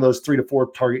more as one of those 3 to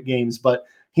 4 target games, but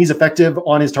he's effective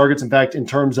on his targets. In fact, in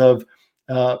terms of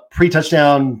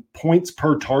pre-touchdown points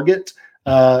per target,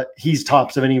 he's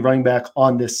tops of any running back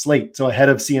on this slate. So ahead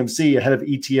of CMC, ahead of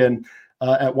Etienne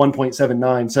at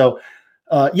 1.79. So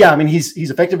I mean, he's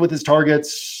effective with his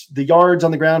targets. The yards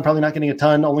on the ground, probably not getting a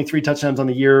ton, only 3 touchdowns on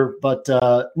the year. But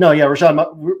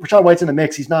Rachaad White's in the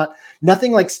mix.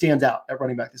 Nothing like stands out at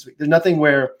running back this week. There's nothing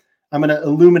where I'm going to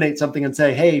illuminate something and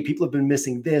say, hey, people have been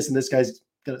missing this and this guy's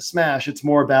going to smash. It's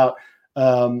more about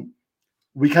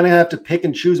we kind of have to pick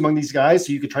and choose among these guys.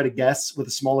 So you could try to guess with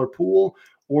a smaller pool,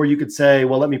 or you could say,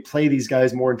 well, let me play these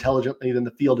guys more intelligently than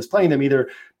the field is playing them, either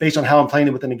based on how I'm playing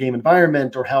them within a game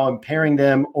environment or how I'm pairing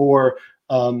them, or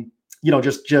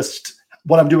just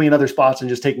what I'm doing in other spots and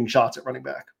just taking shots at running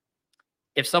back.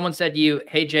 If someone said to you,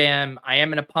 hey, JM, I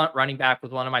am in a punt running back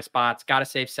with one of my spots, got to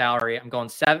save salary. I'm going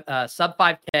sub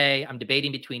 5K. I'm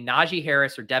debating between Najee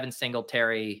Harris or Devin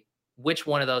Singletary. Which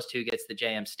one of those two gets the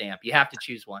JM stamp? You have to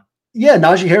choose one. Yeah,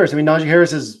 Najee Harris. I mean, Najee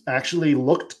Harris has actually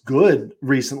looked good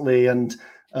recently, and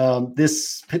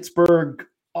this Pittsburgh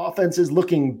offense is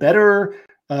looking better.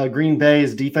 Green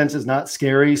Bay's defense is not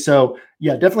scary. So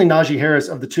yeah, definitely Najee Harris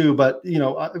of the two, but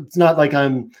it's not like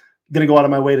I'm going to go out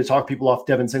of my way to talk people off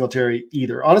Devin Singletary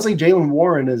either. Honestly, Jaylen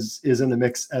Warren is in the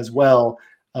mix as well.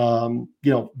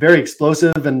 Very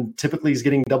explosive, and typically he's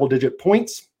getting double-digit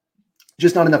points,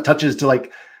 just not enough touches to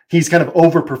he's kind of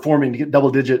overperforming to get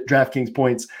double-digit DraftKings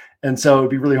points. And so it'd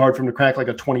be really hard for him to crack like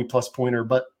a 20-plus pointer,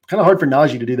 but kind of hard for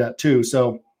Najee to do that too.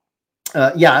 So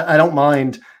I don't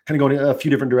mind kind of going a few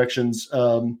different directions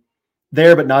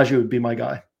there, but Najee would be my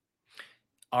guy.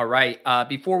 All right.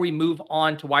 Before we move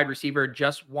on to wide receiver,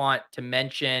 just want to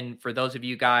mention for those of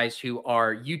you guys who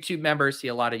are YouTube members, see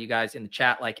a lot of you guys in the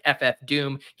chat, like FF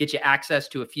Doom, get you access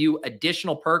to a few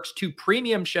additional perks, 2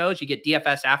 premium shows. You get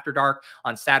DFS After Dark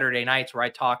on Saturday nights, where I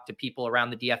talk to people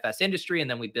around the DFS industry,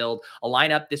 and then we build a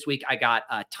lineup. This week, I got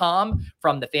Tom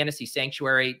from the Fantasy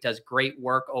Sanctuary, does great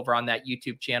work over on that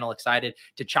YouTube channel. Excited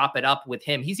to chop it up with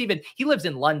him. He lives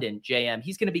in London, JM.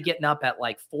 He's going to be getting up at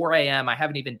like 4 a.m. I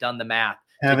haven't even done the math.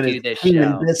 Having do this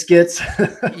show. Biscuits.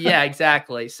 Yeah,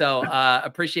 exactly. So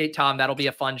appreciate Tom. That'll be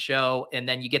a fun show. And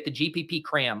then you get the GPP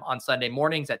cram on Sunday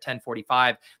mornings at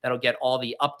 10:45. That'll get all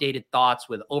the updated thoughts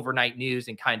with overnight news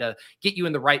and kind of get you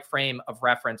in the right frame of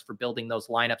reference for building those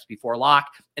lineups before lock.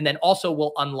 And then also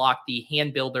we'll unlock the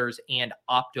Hand Builders and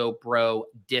Opto Bro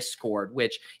Discord,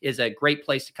 which is a great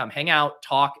place to come hang out,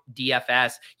 talk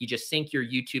DFS. You just sync your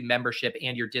YouTube membership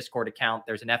and your Discord account.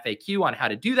 There's an FAQ on how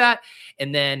to do that.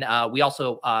 And then we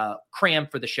also cram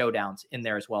for the showdowns in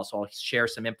there as well. So I'll share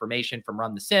some information from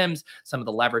Run the Sims, some of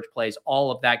the leverage plays,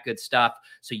 all of that good stuff.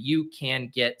 So you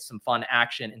can get some fun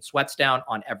action and sweats down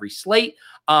on every slate.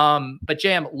 But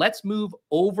Jam, let's move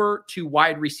over to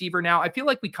wide receiver now. I feel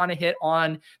like we kind of hit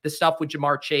on the stuff with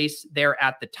Jamar Chase there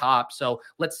at the top. So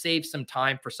let's save some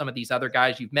time for some of these other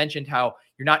guys. You've mentioned how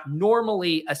you're not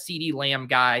normally a CeeDee Lamb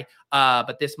guy,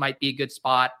 but this might be a good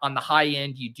spot. On the high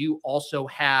end, you do also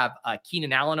have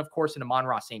Keenan Allen, of course, and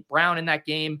Amon-Ra St. Brown in that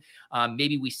game.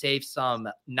 Maybe we save some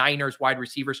Niners wide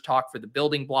receivers talk for the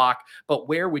building block, but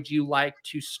where would you like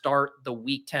to start the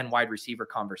Week 10 wide receiver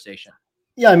conversation?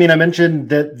 Yeah, I mean, I mentioned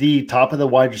that the top of the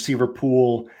wide receiver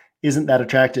pool isn't that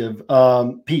attractive.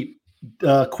 Pete,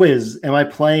 quiz, am I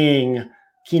playing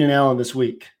Keenan Allen this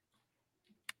week?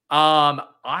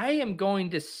 I am going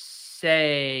to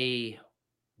say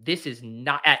this is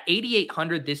not at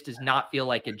 8,800. This does not feel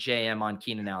like a JM on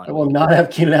Keenan Allen. I will not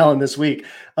have Keenan Allen this week.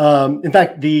 In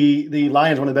fact, the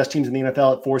Lions, one of the best teams in the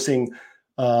NFL at forcing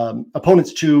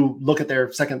opponents to look at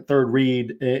their second, third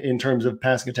read in terms of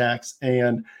passing attacks,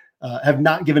 and have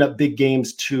not given up big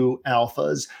games to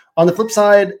alphas. On the flip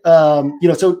side,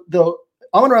 so the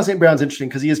Amon-Ra St. Brown's interesting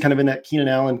because he is kind of in that Keenan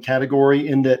Allen category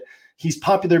in that he's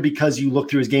popular because you look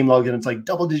through his game log and it's like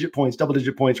double digit points,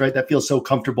 right? That feels so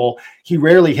comfortable. He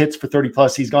rarely hits for 30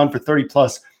 plus. He's gone for 30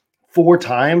 plus 4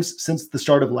 times since the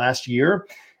start of last year.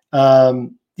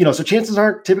 So chances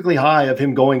aren't typically high of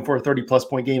him going for a 30 plus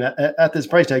point game at this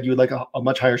price tag. You would like a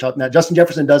much higher shot than that. Justin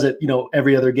Jefferson does it,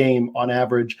 every other game on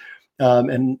average.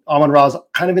 And Amon-Ra is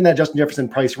kind of in that Justin Jefferson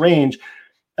price range.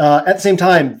 At the same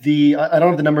time, I don't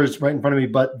have the numbers right in front of me,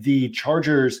 but the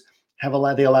Chargers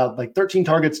allowed like 13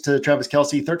 targets to Travis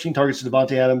Kelce, 13 targets to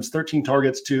Devontae Adams, 13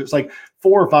 targets to, it's like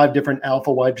 4 or 5 different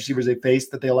alpha wide receivers they faced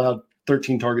that they allowed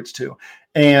 13 targets to,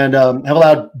 and have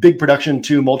allowed big production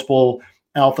to multiple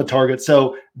alpha targets.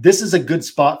 So this is a good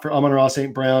spot for Amon-Ra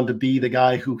St. Brown to be the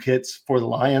guy who hits for the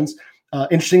Lions.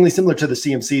 Interestingly, similar to the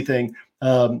CMC thing,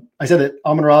 I said that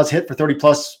Amon-Ra's hit for 30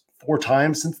 plus 4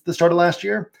 times since the start of last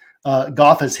year.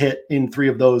 Goff has hit in 3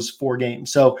 of those 4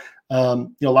 games. So, a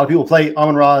lot of people play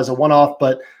Amon-Ra as a one-off,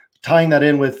 but tying that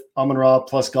in with Amon-Ra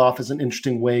plus Goff is an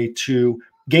interesting way to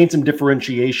gain some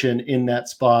differentiation in that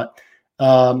spot.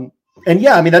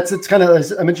 It's kind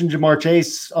of, I mentioned Jamar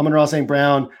Chase, Amon-Ra St.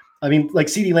 Brown. I mean, like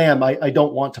CeeDee Lamb, I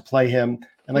don't want to play him.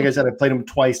 And like I said, I played him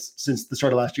twice since the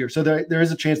start of last year. So there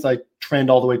is a chance that I trend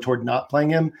all the way toward not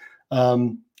playing him.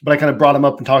 But I kind of brought him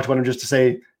up and talked about him just to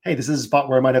say, hey, this is a spot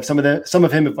where I might have some of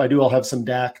him. If I do, I'll have some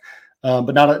Dak,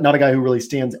 but not a guy who really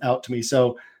stands out to me.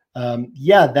 So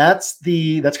that's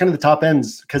kind of the top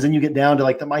ends, because then you get down to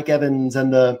like the Mike Evans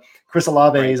and the Chris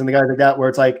Olaves and the guys like that, where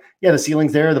it's like, yeah, the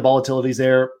ceiling's there, the volatility's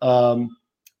there.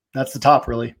 That's the top,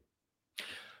 really.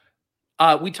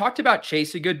 We talked about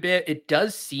Chase a good bit. It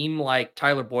does seem like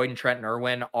Tyler Boyd and Trenton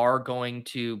Irwin are going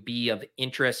to be of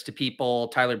interest to people.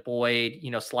 Tyler Boyd,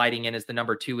 sliding in as the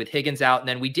number 2 with Higgins out. And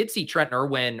then we did see Trenton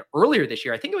Irwin earlier this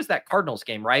year. I think it was that Cardinals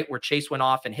game, right? Where Chase went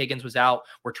off and Higgins was out,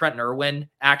 where Trenton Irwin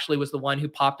actually was the one who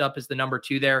popped up as the number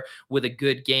 2 there with a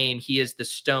good game. He is the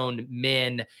stoned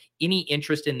min. Any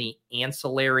interest in the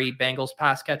ancillary Bengals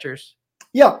pass catchers?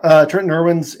 Yeah, Trenton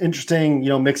Irwin's interesting.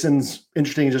 Mixon's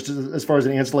interesting just as far as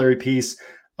an ancillary piece.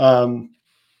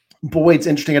 Boyd's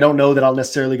interesting. I don't know that I'll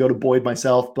necessarily go to Boyd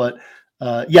myself, but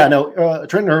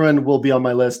Trenton Irwin will be on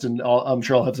my list, and I'm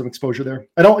sure I'll have some exposure there.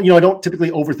 I don't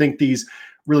typically overthink these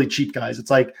really cheap guys.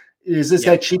 It's like, is this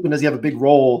guy cheap and does he have a big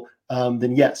role?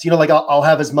 Then yes. I'll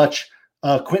have as much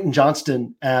Quentin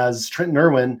Johnston as Trenton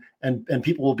Irwin, and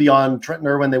people will be on Trenton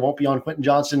Irwin. They won't be on Quentin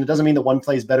Johnston. It doesn't mean that one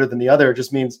plays better than the other. It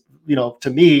just means, to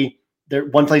me,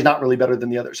 one play's not really better than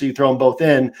the other. So you throw them both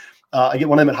in. I get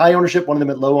one of them at high ownership, one of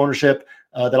them at low ownership.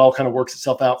 That all kind of works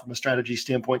itself out from a strategy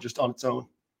standpoint, just on its own.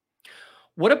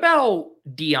 What about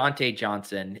Deontay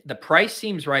Johnson? The price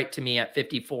seems right to me at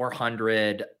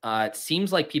 5,400. It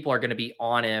seems like people are going to be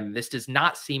on him. This does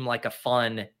not seem like a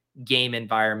fun game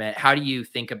environment. How do you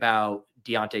think about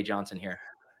Deontay Johnson here?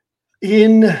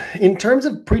 In terms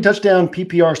of pre-touchdown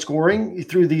PPR scoring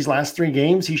through these last 3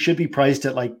 games, he should be priced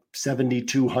at like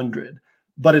 7,200.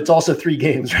 But it's also 3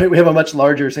 games, right? We have a much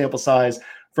larger sample size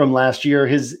from last year.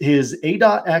 His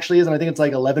ADOT actually is, and I think it's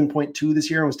like 11.2 this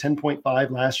year. It was 10.5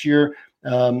 last year.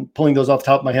 Pulling those off the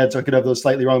top of my head, so I could have those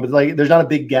slightly wrong. But like, there's not a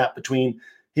big gap between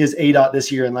his ADOT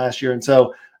this year and last year, and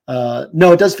so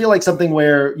no, it does feel like something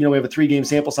where we have a 3-game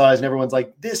sample size, and everyone's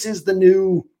like, "This is the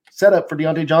new setup for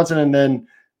Deontay Johnson," and then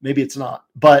maybe it's not.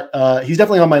 But he's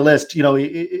definitely on my list.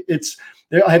 It's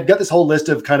there. I've got this whole list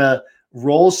of kind of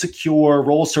role secure,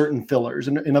 role certain fillers.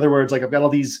 In other words, like I've got all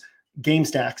these game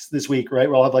stacks this week, right?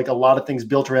 Where I'll have like a lot of things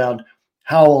built around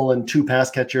Howell and 2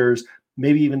 pass catchers,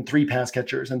 maybe even 3 pass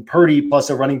catchers, and Purdy plus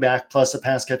a running back plus a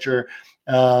pass catcher,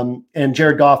 and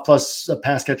Jared Goff plus a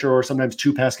pass catcher, or sometimes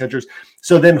 2 pass catchers.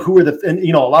 So then who are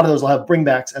a lot of those will have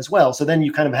bringbacks as well. So then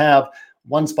you kind of have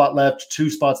 1 spot left, 2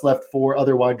 spots left for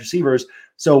other wide receivers.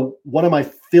 So what am I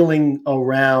filling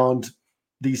around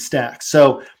these stacks?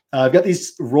 So I've got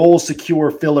these role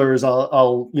secure fillers.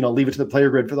 I'll leave it to the player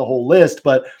grid for the whole list,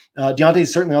 but Deontay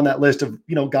is certainly on that list of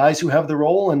guys who have the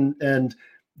role and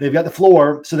they've got the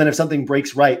floor. So then if something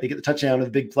breaks right, they get the touchdown or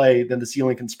the big play, then the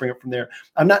ceiling can spring up from there.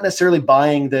 I'm not necessarily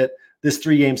buying that this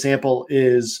 3-game sample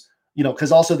is,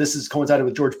 because also this is coincided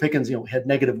with George Pickens, had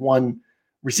 -1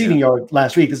 receiving yard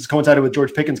last week. This is coincided with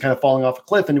George Pickens kind of falling off a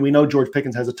cliff. And we know George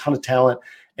Pickens has a ton of talent,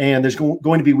 and there's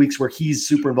going to be weeks where he's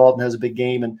super involved and has a big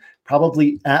game, and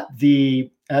probably at the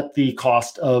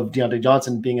cost of Deontay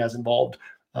Johnson being as involved.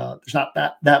 There's not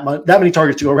that many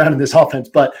targets to go around in this offense,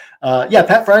 but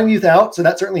Pat Freiermuth out, so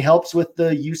that certainly helps with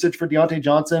the usage for Deontay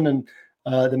Johnson, and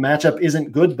the matchup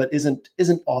isn't good, but isn't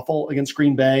awful against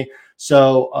Green Bay.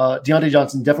 So Deontay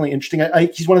Johnson definitely interesting.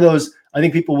 He's one of those. I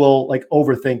think people will like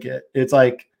overthink it. It's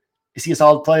like, is he a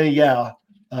solid play? Yeah.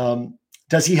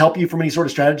 Does he help you from any sort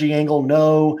of strategy angle?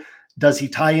 No. Does he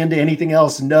tie into anything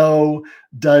else? No.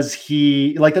 Does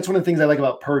he that's one of the things I like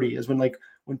about Purdy is when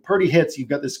Purdy hits, you've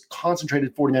got this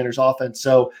concentrated 49ers offense.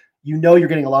 So you're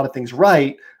getting a lot of things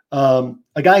right. A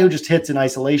guy who just hits in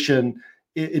isolation,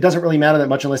 it doesn't really matter that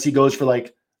much unless he goes for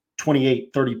like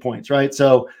 28, 30 points, right?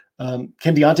 So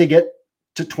can Deontay get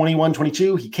to 21,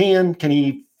 22? He can. Can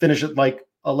he finish at like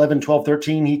 11, 12,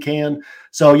 13? He can.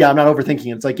 So I'm not overthinking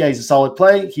it. It's like, he's a solid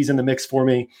play. He's in the mix for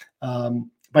me.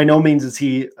 By no means is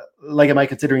he am I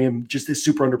considering him just this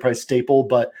super underpriced staple,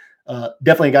 but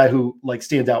definitely a guy who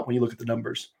stands out when you look at the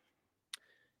numbers.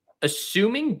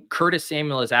 Assuming Curtis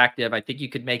Samuel is active, I think you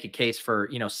could make a case for,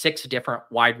 6 different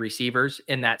wide receivers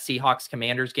in that Seahawks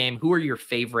Commanders game. Who are your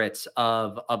favorites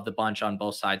of the bunch on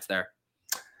both sides there?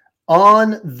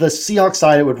 On the Seahawks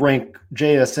side, it would rank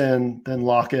JSN, then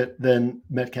Lockett, then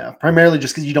Metcalf, primarily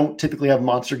just because you don't typically have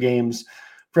monster games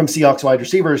from Seahawks wide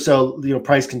receivers. So,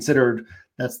 price considered,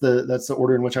 that's the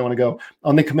order in which I want to go.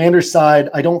 On the Commanders side,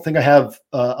 I don't think I have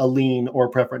a lean or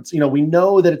preference. We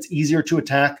know that it's easier to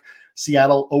attack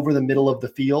Seattle over the middle of the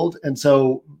field. And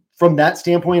so from that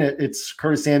standpoint, it's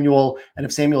Curtis Samuel. And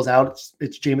if Samuel's out,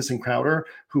 it's Jamison Crowder,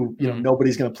 who,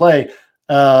 nobody's going to play.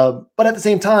 But at the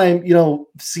same time,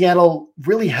 Seattle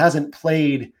really hasn't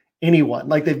played anyone.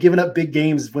 They've given up big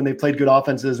games when they played good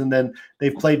offenses, and then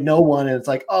they've played no one. And it's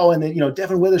like, and then,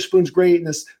 Devin Witherspoon's great, and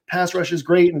this pass rush is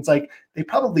great. And it's like, they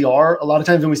probably are. A lot of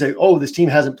times when we say, this team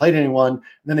hasn't played anyone, and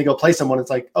then they go play someone,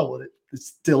 it's like, it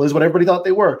still is what everybody thought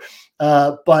they were.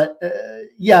 I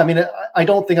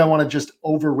don't think I want to just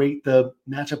overrate the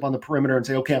matchup on the perimeter and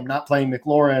say, okay, I'm not playing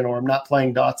McLaurin or I'm not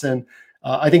playing Dotson.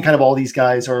 I think kind of all these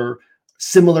guys are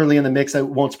similarly in the mix. It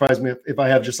won't surprise me if I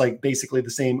have just basically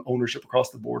the same ownership across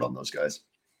the board on those guys.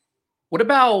 What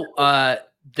about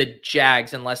the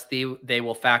Jags, unless they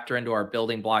will factor into our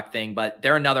building block thing, but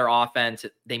they're another offense.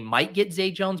 They might get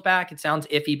Zay Jones back. It sounds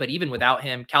iffy, but even without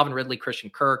him, Calvin Ridley, Christian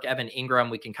Kirk, Evan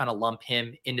Ingram, we can kind of lump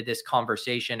him into this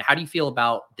conversation. How do you feel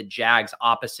about the Jags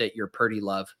opposite your Purdy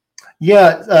love?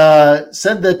 Yeah,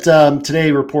 said that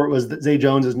today report was that Zay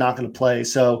Jones is not going to play.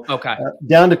 So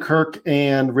down to Kirk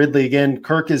and Ridley again.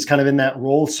 Kirk is kind of in that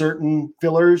role certain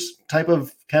fillers type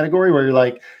of category where you're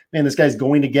like, man, this guy's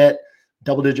going to get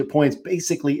double-digit points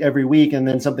basically every week, and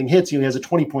then something hits. He has a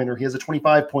 20-pointer, he has a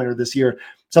 25-pointer this year.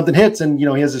 Something hits, and he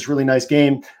has this really nice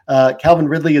game. Calvin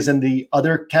Ridley is in the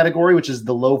other category, which is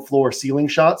the low floor ceiling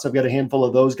shots. I've got a handful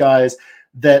of those guys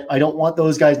that I don't want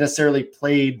those guys necessarily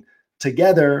played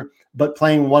together, but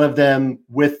playing one of them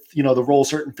with the role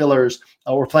certain fillers,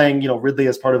 or playing Ridley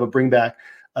as part of a bring back.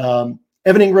 Evan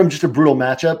Ingram, just a brutal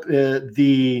matchup.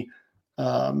 The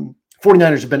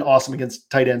 49ers have been awesome against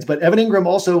tight ends, but Evan Ingram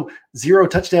also 0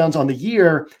 touchdowns on the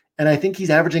year. And I think he's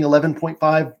averaging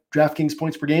 11.5 DraftKings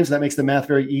points per game. So that makes the math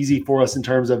very easy for us in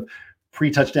terms of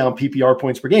pre-touchdown PPR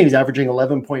points per game. He's averaging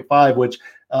 11.5, which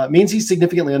means he's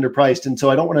significantly underpriced. And so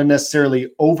I don't want to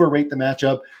necessarily overrate the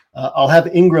matchup. I'll have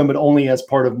Ingram, but only as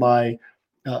part of my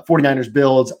 49ers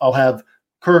builds. I'll have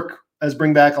Kirk as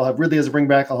bring back. I'll have Ridley as a bring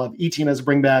back. I'll have Etienne as a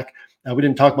bring back. We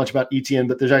didn't talk much about Etienne,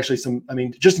 but there's actually some,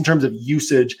 just in terms of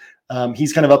usage,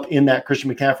 he's kind of up in that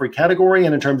Christian McCaffrey category,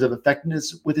 and in terms of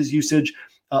effectiveness with his usage,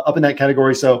 up in that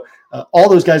category. So all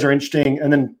those guys are interesting.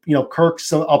 And then, Kirk,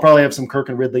 so I'll probably have some Kirk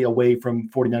and Ridley away from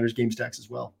 49ers game stacks as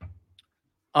well.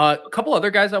 A couple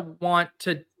other guys I want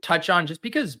to touch on, just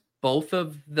because both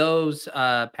of those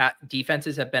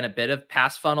defenses have been a bit of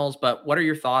pass funnels, but what are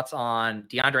your thoughts on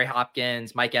DeAndre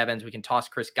Hopkins, Mike Evans? We can toss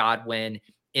Chris Godwin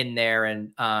in there.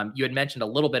 And you had mentioned a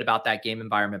little bit about that game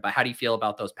environment, but how do you feel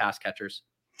about those pass catchers?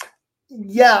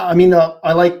 Yeah, I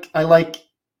like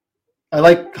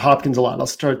Hopkins a lot. I'll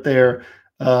start there.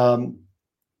 Similar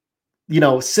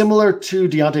to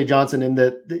Deontay Johnson in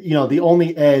that, the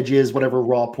only edge is whatever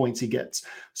raw points he gets.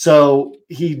 So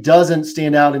he doesn't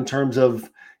stand out in terms of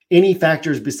any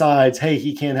factors besides, hey,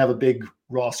 he can't have a big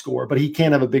raw score, but he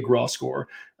can have a big raw score.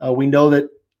 We know that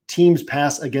teams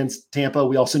pass against Tampa.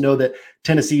 We also know that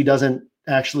Tennessee doesn't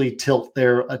actually tilt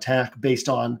their attack based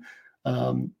on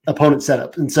opponent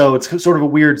setup. And so it's sort of a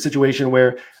weird situation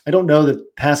where I don't know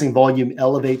that passing volume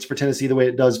elevates for Tennessee the way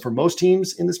it does for most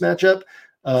teams in this matchup.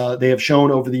 They have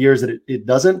shown over the years that it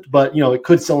doesn't, but it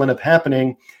could still end up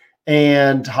happening.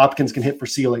 and Hopkins can hit for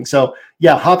ceiling. So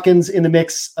yeah, Hopkins in the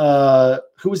mix.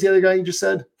 Who was the other guy you just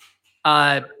said?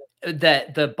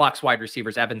 The Bucs wide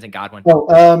receivers, Evans and Godwin.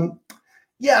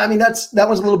 Yeah, I mean, that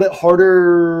was a little bit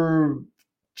harder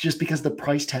just because the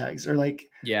price tags are like,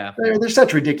 they're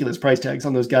such ridiculous price tags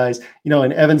on those guys,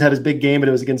 and Evans had his big game, but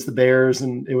it was against the Bears.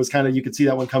 And it was kind of, you could see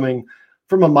that one coming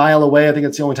from a mile away. I think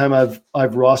it's the only time I've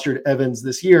rostered Evans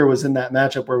this year was in that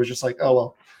matchup where it was just like, oh,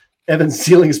 well, Evans'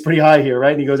 ceiling is pretty high here.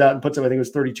 Right. And he goes out and puts up, I think it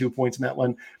was 32 points in that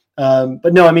one.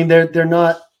 But no, I mean, they're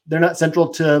not central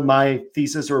to my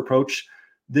thesis or approach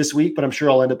this week, but I'm sure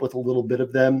I'll end up with a little bit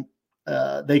of them.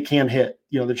 They can hit,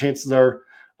 the chances are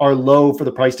low for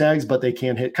the price tags, but they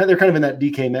can hit. They're kind of in that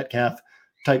DK Metcalf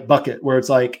type bucket where it's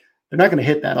like, they're not going to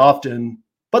hit that often,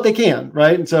 but they can.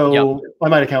 Right. And so I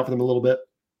might account for them a little bit.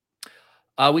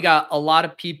 We got a lot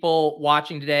of people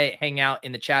watching today. Hang out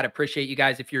in the chat. Appreciate you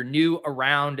guys. If you're new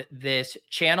around this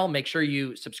channel, make sure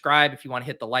you subscribe. If you want to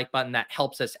hit the like button, that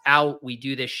helps us out. We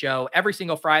do this show every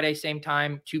single Friday, same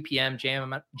time, 2 p.m.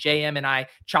 JM and I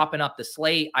chopping up the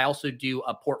slate. I also do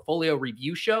a portfolio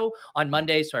review show on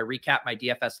Mondays. So I recap my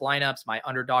DFS lineups, my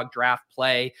underdog draft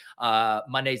play,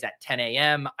 Mondays at 10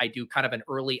 a.m. I do kind of an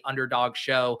early underdog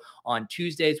show on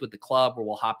Tuesdays with the club where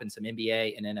we'll hop in some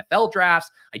NBA and NFL drafts.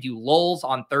 I do lulls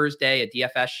on Thursday, a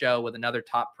DFS show with another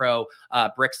top pro,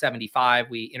 Brick 75.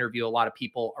 We interview a lot of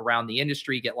people around the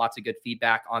industry, get lots of good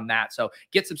feedback on that. So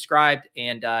get subscribed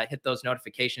and hit those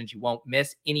notifications. You won't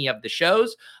miss any of the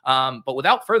shows. But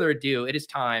without further ado, it is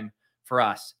time for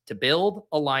us to build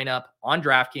a lineup on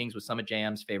DraftKings with some of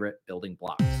JM's favorite building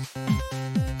blocks.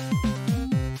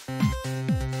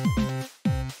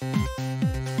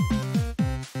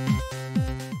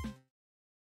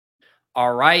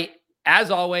 All right.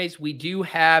 As always, we do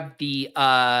have the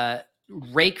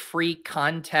rake free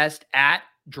contest at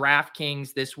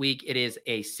DraftKings this week. It is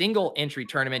a single entry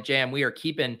tournament. Jam, we are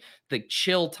keeping the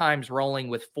chill times rolling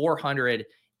with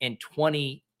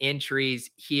 420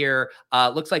 entries here.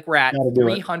 Looks like we're at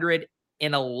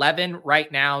 311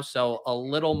 right now, so a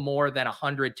little more than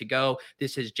 100 to go.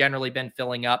 This has generally been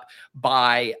filling up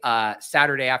by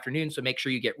Saturday afternoon, so make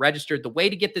sure you get registered. The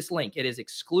way to get this link, it is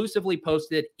exclusively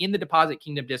posted in the Deposit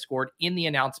Kingdom Discord in the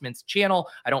announcements channel.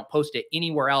 I don't post it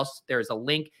anywhere else. There's a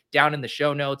link down in the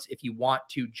show notes if you want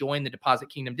to join the Deposit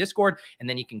Kingdom Discord, and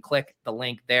then you can click the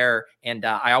link there. And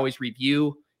I always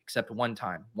review, except one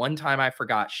time I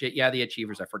forgot. The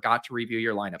Achievers. I forgot to review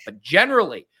your lineup. But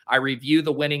generally, I review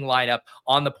the winning lineup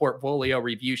on the portfolio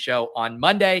review show on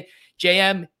Monday.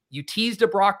 JM, you teased a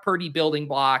Brock Purdy building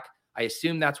block. I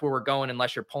assume that's where we're going,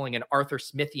 unless you're pulling an Arthur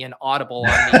Smithian audible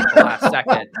on me at the last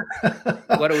second.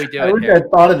 What are we doing? I wish I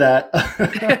thought of that.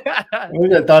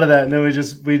 And then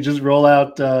we just roll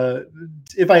out.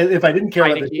 If I didn't care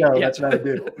about the show, that's what I would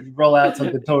do. We'd roll out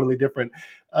something totally different.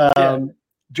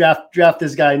 Draft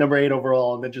this guy number 8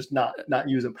 overall, and then just not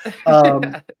use him.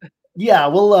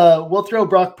 We'll throw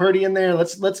Brock Purdy in there.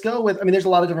 Let's go with. I mean, there's a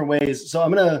lot of different ways. So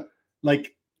I'm gonna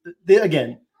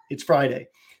again. It's Friday,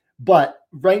 but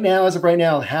as of right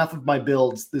now, half of my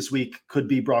builds this week could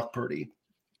be Brock Purdy,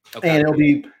 and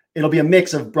it'll be a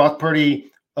mix of Brock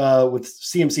Purdy with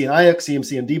CMC and Ayuk,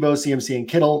 CMC and Debo, CMC and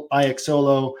Kittle, Ayuk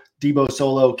solo, Debo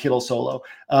solo, Kittle solo.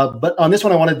 But on this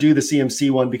one, I want to do the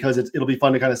CMC one because it'll be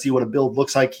fun to kind of see what a build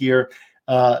looks like here.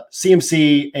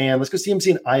 CMC, and let's go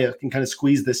CMC and Ayuk and kind of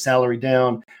squeeze this salary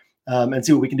down and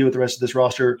see what we can do with the rest of this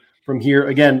roster from here.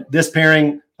 Again, this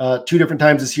pairing 2 different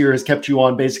times this year has kept you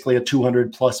on basically a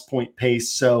 200+ point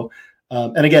pace. So,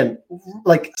 and again,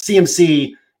 like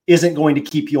CMC isn't going to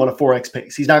keep you on a 4x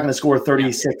pace. He's not going to score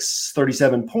 36,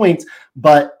 37 points,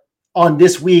 but on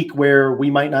this week where we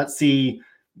might not see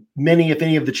many, if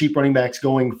any, of the cheap running backs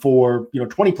going for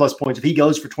 20+ points, if he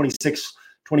goes for 26,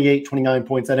 28, 29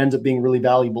 points, that ends up being really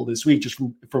valuable this week just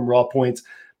from raw points.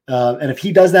 And if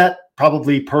he does that,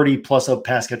 probably Purdy plus a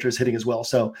pass catcher is hitting as well.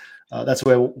 So that's the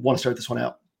way I want to start this one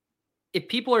out. If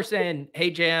people are saying,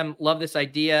 hey, Jam, love this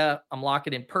idea, I'm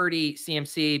locking in Purdy,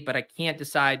 CMC, but I can't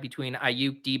decide between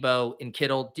Ayuk, Debo, and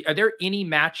Kittle, are there any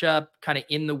matchup kind of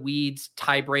in the weeds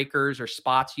tiebreakers or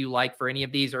spots you like for any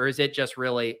of these? Or is it just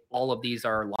really all of these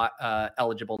are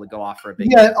eligible to go off for a big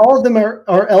game? All of them are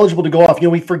eligible to go off.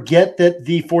 We forget that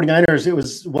the 49ers,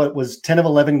 it was 10 of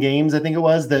 11 games, I think it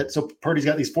was. So Purdy's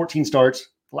got these 14 starts.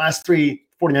 The last 3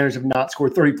 49ers have not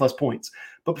scored 30+ points.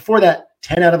 But before that,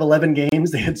 10 out of 11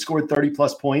 games, they had scored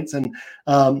 30+ points. And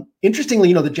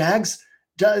interestingly, the Jags,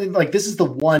 this is the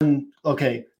one,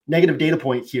 negative data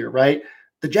point here, right?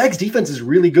 The Jags defense is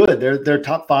really good. They're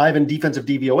top 5 in defensive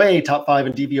DVOA, top 5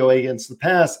 in DVOA against the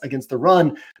pass, against the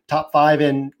run, top 5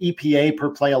 in EPA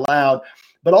per play allowed.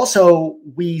 But also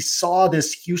we saw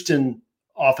this Houston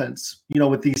offense,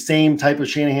 with these same type of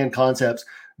Shanahan concepts.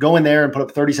 Go in there and put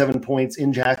up 37 points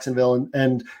in Jacksonville.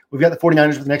 And we've got the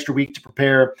 49ers with an extra week to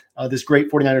prepare this great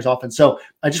 49ers offense. So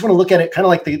I just want to look at it kind of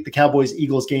like the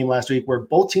Cowboys-Eagles game last week, where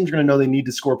both teams are going to know they need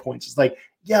to score points. It's like,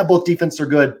 yeah, both defenses are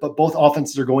good, but both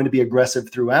offenses are going to be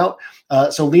aggressive throughout.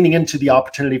 So leaning into the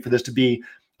opportunity for this to be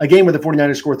a game where the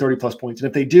 49ers score 30-plus points. And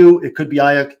if they do, it could be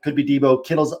Ayuk, it could be Debo.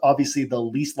 Kittle's obviously the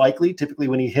least likely. Typically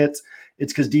when he hits,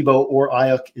 it's because Debo or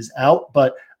Ayuk is out,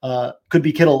 but could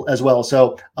be Kittle as well.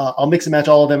 So I'll mix and match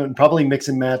all of them, and probably mix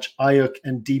and match Ayuk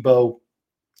and Debo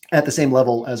at the same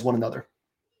level as one another.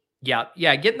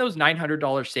 Yeah. Getting those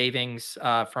 $900 savings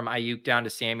from Ayuk down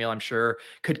to Samuel, I'm sure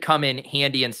could come in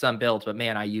handy in some builds, but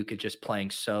man, Ayuk is just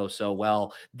playing so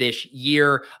well this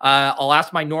year. I'll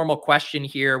ask my normal question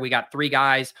here. We got 3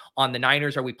 guys on the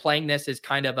Niners. Are we playing this as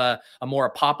kind of a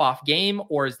more pop-off game,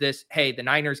 or is this, hey, the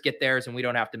Niners get theirs and we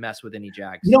don't have to mess with any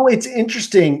Jags? It's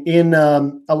interesting in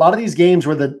a lot of these games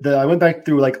where I went back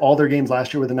through like all their games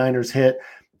last year where the Niners hit.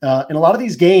 In a lot of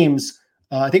these games,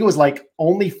 I think it was like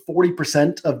only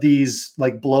 40% of these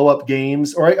like blow up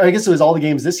games, or I guess it was all the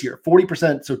games this year,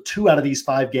 40%. So 2 out of these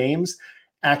 5 games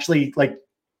actually, like,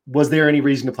 was there any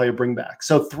reason to play a bring back?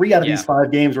 So 3 out of these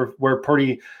 5 games where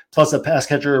Purdy plus a pass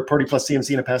catcher, or Purdy plus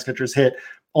CMC and a pass catcher is hit.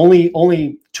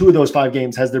 Only 2 of those 5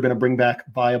 games has there been a bring back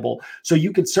viable. So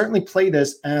you could certainly play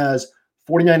this as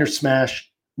 49ers smash,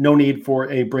 no need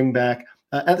for a bring back.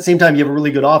 At the same time, you have a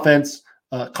really good offense,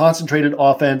 concentrated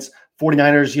offense.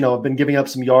 49ers, have been giving up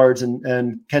some yards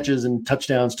and catches and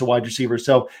touchdowns to wide receivers.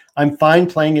 So I'm fine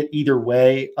playing it either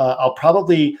way. I'm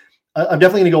definitely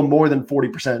going to go more than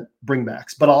 40%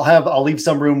 bringbacks, but I'll leave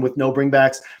some room with no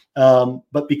bringbacks.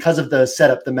 But because of the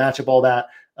setup, the matchup, all that,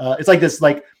 it's like this,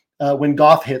 when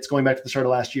Goff hits, going back to the start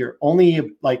of last year, only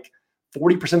like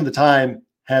 40% of the time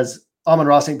has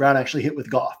Amon-Ra St. Brown actually hit with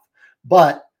Goff.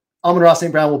 But Amon-Ra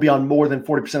St. Brown will be on more than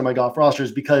 40% of my Goff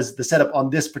rosters because the setup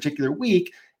on this particular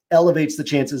week elevates the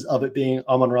chances of it being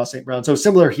Amon-Ra St. Brown. So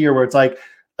similar here, where it's like,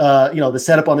 the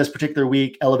setup on this particular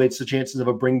week elevates the chances of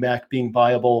a bring back being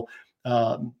viable.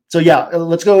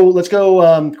 Let's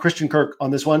go Christian Kirk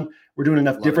on this one. We're doing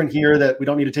enough different here that we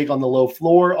don't need to take on the low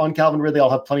floor on Calvin Ridley. I'll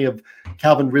have plenty of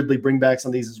Calvin Ridley bringbacks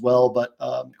on these as well, but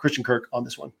Christian Kirk on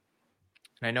this one.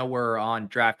 And I know we're on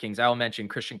DraftKings. I will mention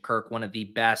Christian Kirk, one of the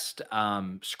best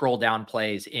scroll down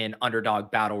plays in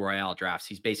underdog battle royale drafts.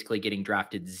 He's basically getting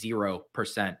drafted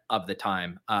 0% of the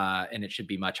time, and it should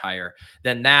be much higher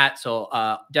than that. So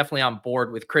definitely on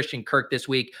board with Christian Kirk this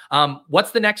week.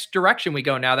 What's the next direction we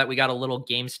go now that we got a little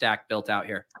game stack built out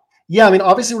here? Yeah, I mean,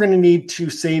 obviously we're going to need to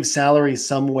save salary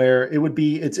somewhere.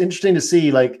 It's interesting to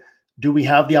see, like, do we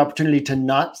have the opportunity to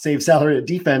not save salary at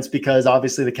defense? Because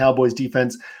obviously the Cowboys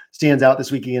defense stands out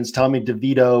this week against Tommy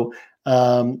DeVito.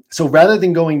 So rather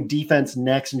than going defense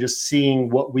next and just seeing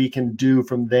what we can do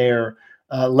from there,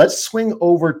 let's swing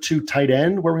over to tight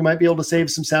end, where we might be able to save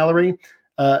some salary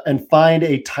and find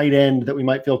a tight end that we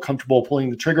might feel comfortable pulling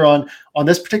the trigger on. On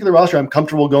this particular roster, I'm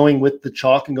comfortable going with the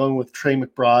chalk and going with Trey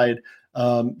McBride.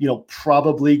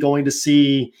 Probably going to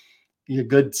see a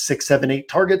good 6, 7, 8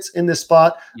 targets in this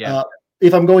spot. Yeah.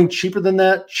 If I'm going cheaper than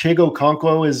that, Chigo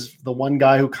Okonkwo is the one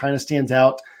guy who kind of stands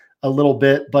out a little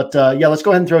bit. But let's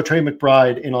go ahead and throw Trey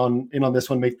McBride in on this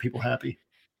one, make people happy.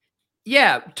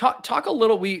 Yeah, talk a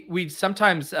little. We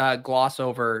sometimes gloss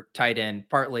over tight end.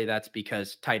 Partly that's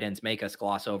because tight ends make us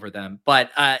gloss over them.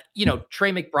 But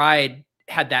Trey McBride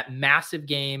had that massive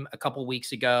game a couple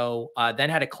weeks ago, then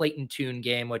had a Clayton Tune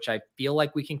game, which I feel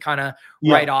like we can kind of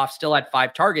write off, still had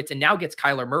 5 targets, and now gets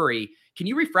Kyler Murray. Can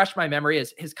you refresh my memory?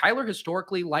 Has Kyler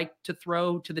historically liked to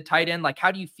throw to the tight end? Like, how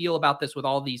do you feel about this with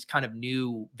all these kind of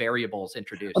new variables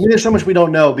introduced? I mean, there's so much we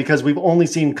don't know because we've only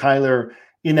seen Kyler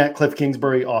in that Cliff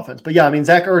Kingsbury offense. But yeah, I mean,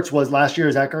 Zach Ertz was last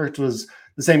year. Zach Ertz was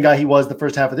the same guy he was the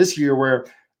first half of this year, where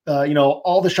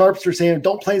all the sharps are saying,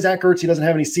 don't play Zach Ertz. He doesn't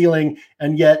have any ceiling.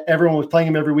 And yet everyone was playing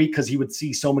him every week because he would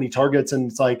see so many targets. And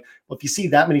it's like, well, if you see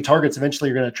that many targets, eventually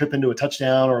you're going to trip into a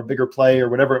touchdown or a bigger play or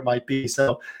whatever it might be.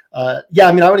 So I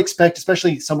mean, I would expect,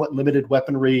 especially somewhat limited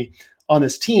weaponry on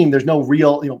this team. There's no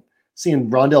real, seeing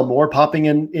Rondale Moore popping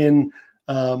in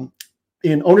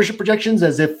ownership projections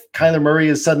as if Kyler Murray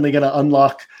is suddenly going to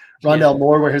unlock Rondale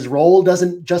Moore, where his role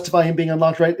doesn't justify him being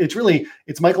unlocked, right?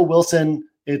 It's Michael Wilson,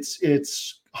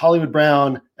 it's Hollywood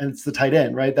Brown, and it's the tight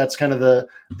end, right? That's kind of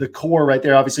the core right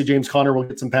there. Obviously, James Conner will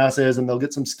get some passes and they'll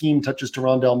get some scheme touches to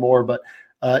Rondale Moore. But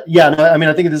I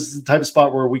think this is the type of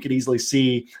spot where we could easily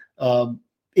see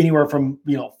anywhere from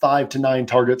 5 to 9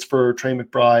 targets for Trey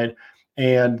McBride.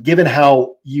 And given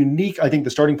how unique I think the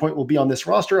starting point will be on this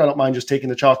roster, I don't mind just taking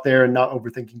the chalk there and not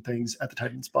overthinking things at the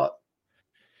tight end spot.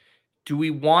 Do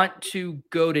we want to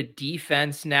go to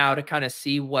defense now to kind of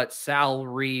see what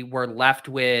salary we're left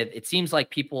with? It seems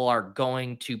like people are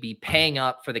going to be paying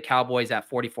up for the Cowboys at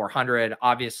 4,400.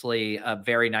 Obviously, a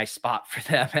very nice spot for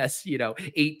them as,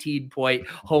 18-point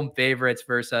home favorites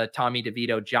versus Tommy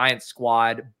DeVito Giants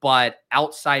squad. But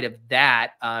outside of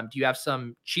that, do you have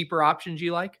some cheaper options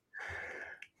you like?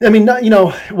 I mean,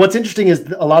 what's interesting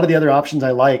is a lot of the other options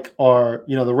I like are,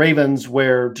 the Ravens,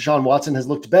 where Deshaun Watson has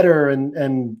looked better,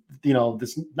 and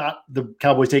this not the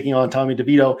Cowboys taking on Tommy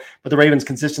DeVito, but the Ravens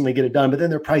consistently get it done. But then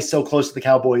they're priced so close to the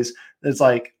Cowboys that it's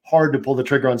like hard to pull the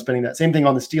trigger on spending that. Same thing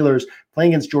on the Steelers,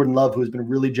 playing against Jordan Love, who has been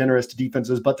really generous to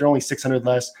defenses, but they're only 600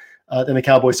 less than the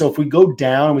Cowboys. So if we go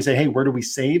down and we say, hey, where do we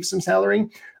save some salary?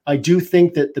 I do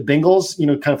think that the Bengals,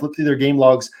 kind of flip through their game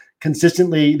logs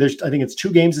consistently. I think it's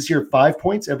 2 games this year, 5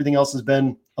 points. Everything else has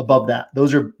been above that.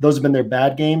 Those have been their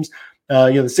bad games. The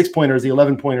 6-pointers, the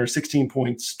 11-pointers, 16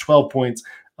 points, 12 points.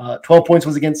 12 points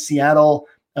was against Seattle,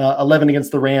 11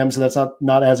 against the Rams, so that's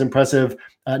not as impressive.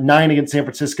 9 against San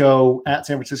Francisco, at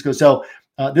San Francisco. So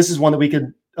this is one that we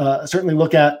could certainly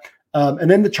look at. And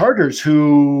then the Chargers,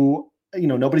 who,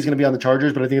 nobody's going to be on the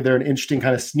Chargers, but I think they're an interesting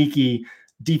kind of sneaky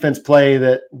defense play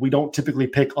that we don't typically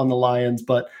pick on the Lions,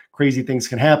 but crazy things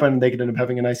can happen. They could end up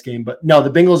having a nice game. But no,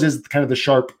 the Bengals is kind of the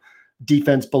sharp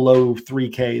defense below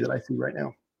 3K that I see right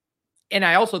now. And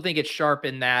I also think it's sharp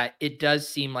in that it does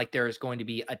seem like there is going to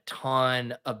be a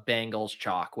ton of Bengals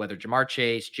chalk, whether Jamar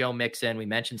Chase, Joe Mixon, we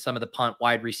mentioned some of the punt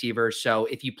wide receivers. So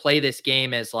if you play this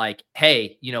game as like,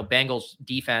 hey, Bengals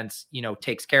defense,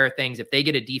 takes care of things. If they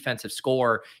get a defensive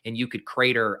score and you could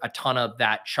crater a ton of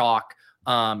that chalk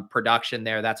production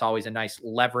there, that's always a nice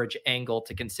leverage angle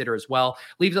to consider as well.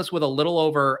 Leaves us with a little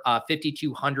over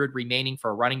 5,200 remaining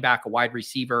for a running back, a wide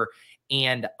receiver,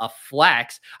 and a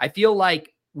flex. I feel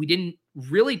like we didn't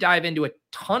really dive into a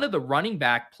ton of the running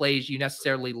back plays you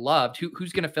necessarily loved.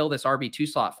 Who's going to fill this RB2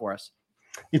 slot for us?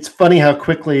 It's funny how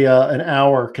quickly an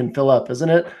hour can fill up, isn't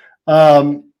it?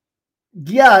 I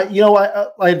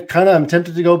kind of am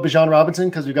tempted to go Bijan Robinson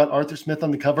because we've got Arthur Smith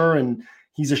on the cover and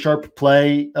he's a sharp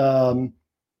play. I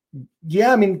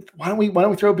mean, why don't we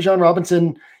throw Bijan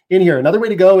Robinson in here? Another way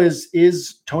to go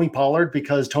is Tony Pollard,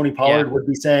 because Tony Pollard would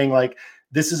be saying like,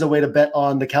 this is a way to bet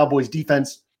on the Cowboys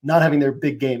defense not having their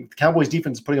big game. The Cowboys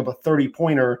defense is putting up a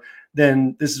 30-pointer,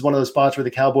 then this is one of those spots where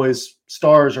the Cowboys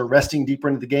stars are resting deeper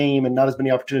into the game and not as many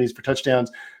opportunities for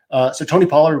touchdowns. So Tony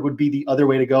Pollard would be the other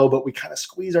way to go, but we kind of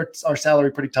squeeze our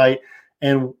salary pretty tight.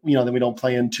 And, then we don't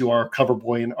play into our cover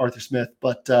boy and Arthur Smith.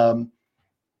 But I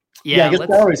guess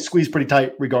salary is squeezed pretty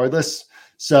tight regardless.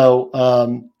 So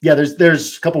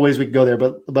there's a couple ways we could go there,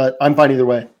 but I'm fine either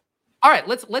way. All right,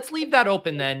 let's leave that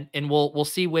open then, and we'll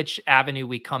see which avenue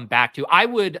we come back to. I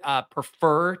would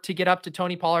prefer to get up to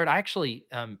Tony Pollard. I actually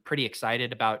am pretty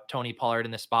excited about Tony Pollard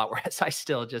in this spot, whereas I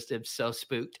still just am so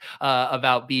spooked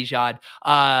about Bijan,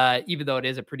 even though it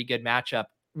is a pretty good matchup.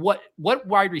 What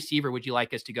wide receiver would you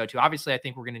like us to go to? Obviously, I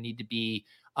think we're going to need to be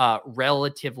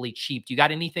relatively cheap. Do you got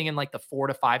anything in like the 4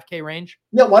 to 5K range?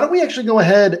 Yeah, why don't we actually go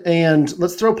ahead and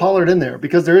let's throw Pollard in there,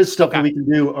 because there is stuff that we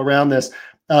can do around this.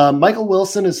 Michael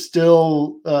Wilson is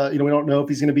still, we don't know if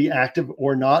he's going to be active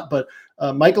or not, but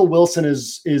Michael Wilson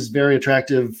is very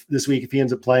attractive this week if he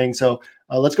ends up playing. So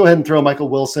let's go ahead and throw Michael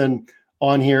Wilson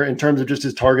on here in terms of just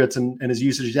his targets and his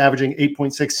usage. He's averaging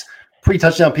 8.6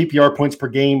 pre-touchdown PPR points per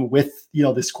game with,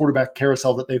 this quarterback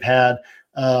carousel that they've had.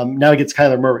 Now he gets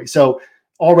Kyler Murray. So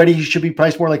already he should be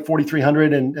priced more like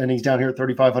 4,300 and he's down here at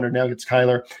 3,500. Now gets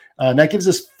Kyler. And that gives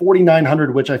us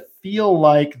 4,900, which I feel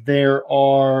like there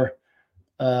are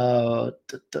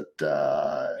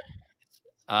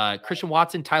Christian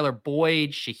Watson, Tyler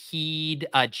Boyd, Shaheed,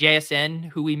 JSN,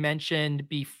 who we mentioned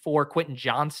before, Quentin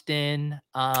Johnston.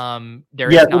 There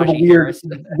is sort of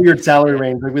a weird salary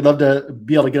range. Like we'd love to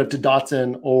be able to get up to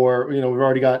Dotson, or we've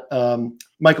already got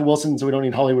Michael Wilson, so we don't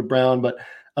need Hollywood Brown. But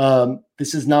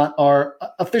this is not our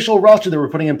official roster that we're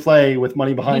putting in play with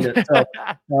money behind it. So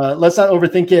let's not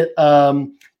overthink it.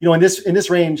 In this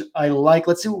range, I like.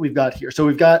 Let's see what we've got here. So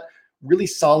we've got really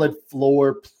solid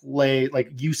floor play,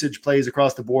 like usage plays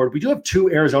across the board. We do have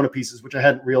 2 Arizona pieces, which I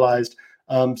hadn't realized.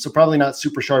 So probably not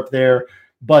super sharp there,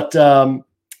 but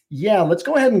let's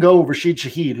go ahead and go Rashid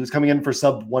Shaheed, who's coming in for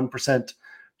sub 1%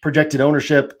 projected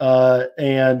ownership.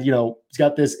 And he's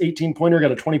got this 18-pointer,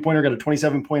 got a 20-pointer, got a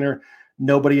 27-pointer.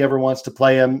 Nobody ever wants to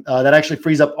play him. That actually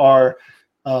frees up our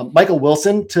Michael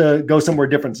Wilson to go somewhere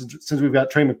different. Since we've got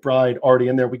Trey McBride already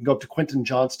in there, we can go up to Quentin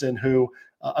Johnston, who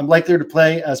I'm likely to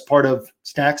play as part of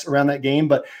stacks around that game.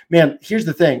 But man, here's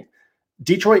the thing.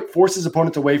 Detroit forces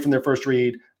opponents away from their first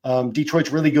read.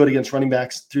 Detroit's really good against running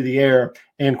backs through the air,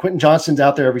 and Quentin Johnston's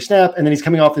out there every snap. And then he's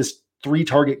coming off this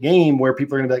 3-target game where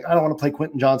people are going to be like, I don't want to play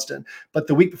Quentin Johnston. But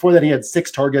the week before that, he had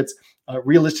 6 targets.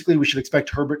 Realistically, we should expect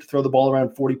Herbert to throw the ball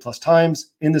around 40 plus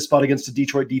times in this spot against a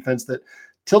Detroit defense that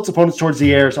tilts opponents towards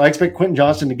the air. So I expect Quentin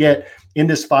Johnston to get in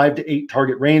this 5 to 8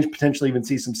 target range, potentially even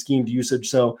see some schemed usage.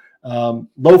 So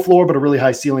low floor, but a really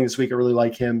high ceiling this week. I really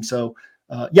like him. So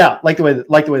like the way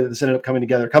that this ended up coming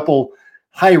together. A couple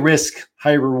high risk,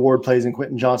 high reward plays in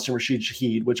Quentin Johnston, Rashid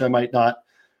Shaheed, which I might not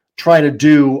try to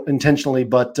do intentionally,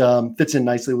 but fits in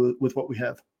nicely with what we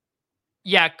have.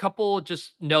 Yeah, a couple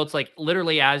just notes, like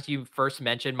literally as you first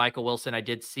mentioned, Michael Wilson, I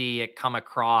did see it come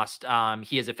across.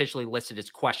 He is officially listed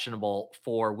as questionable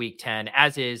for week 10,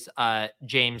 as is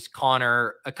James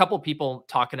Conner. A couple people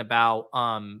talking about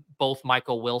both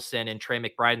Michael Wilson and Trey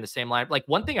McBride in the same line. Like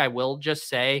one thing I will just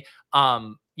say,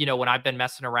 when I've been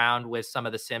messing around with some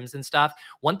of the sims and stuff,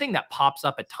 one thing that pops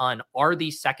up a ton are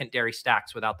these secondary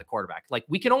stacks without the quarterback. Like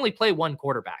we can only play one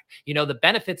quarterback. The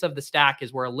benefits of the stack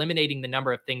is we're eliminating the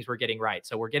number of things we're getting right.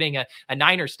 So we're getting a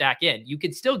Niner stack in. You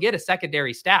could still get a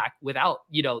secondary stack without,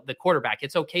 the quarterback.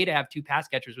 It's okay to have 2 pass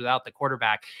catchers without the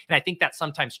quarterback. And I think that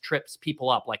sometimes trips people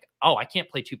up like, oh, I can't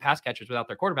play 2 pass catchers without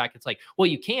their quarterback. It's like, well,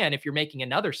 you can if you're making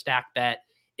another stack bet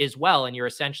as well, and you're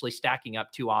essentially stacking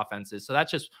up 2 offenses. So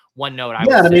that's just one note.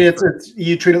 It's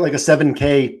you treat it like a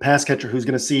 7K pass catcher who's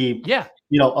going to see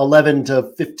 11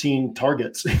 to 15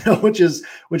 targets, which is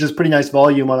pretty nice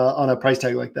volume on a price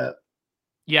tag like that.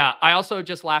 Yeah, I also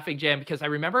just laughing, Jam, because I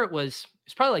remember it was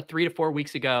probably like 3 to 4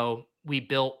 weeks ago. We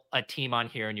built a team on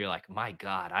here and you're like, my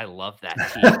God, I love that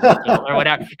team or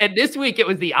whatever. And this week it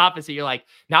was the opposite. You're like,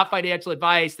 not financial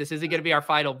advice. This isn't going to be our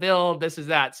final build. This is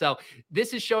that. So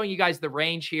this is showing you guys the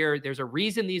range here. There's a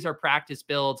reason these are practice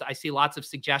builds. I see lots of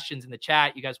suggestions in the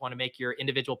chat. You guys want to make your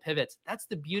individual pivots. That's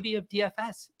the beauty of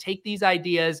DFS. Take these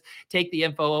ideas, take the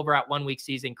info over at 1 week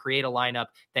season, create a lineup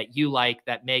that you like,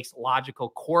 that makes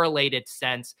logical, correlated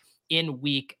sense in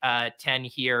week 10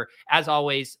 here. As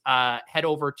always, head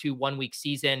over to 1 week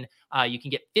season. You can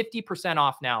get 50%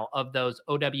 off now of those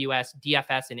OWS,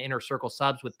 DFS, and Inner Circle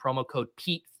subs with promo code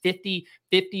Pete.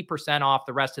 50% off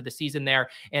the rest of the season there.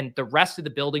 And the rest of the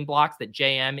building blocks that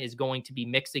JM is going to be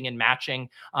mixing and matching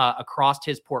across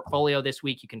his portfolio this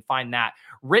week, you can find that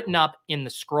written up in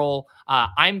the scroll.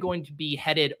 I'm going to be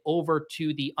headed over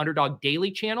to the Underdog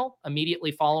Daily channel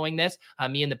immediately following this.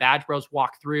 Me and the Badge Bros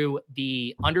walk through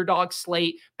the Underdog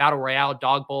slate, Battle Royale,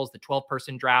 Dog Bowls, the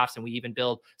 12-person drafts, and we even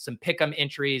build some pick'em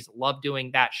entries. Love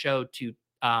doing that show to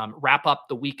wrap up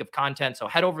the week of content. So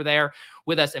head over there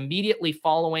with us immediately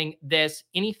following this.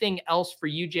 Anything else for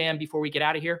you, Jam, before we get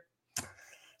out of here?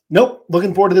 Nope.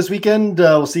 Looking forward to this weekend.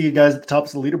 We'll see you guys at the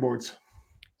tops of the leaderboards.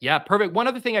 Yeah, perfect. One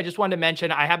other thing I just wanted to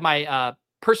mention, I have my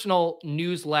personal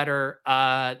newsletter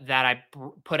that I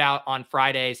put out on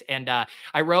Fridays. And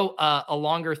I wrote a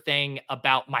longer thing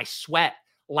about my sweat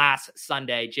last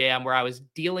Sunday, JM, where I was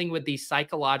dealing with these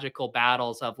psychological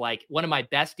battles of like one of my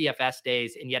best DFS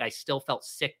days. And yet I still felt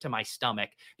sick to my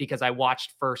stomach because I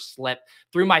watched first slip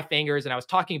through my fingers. And I was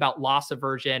talking about loss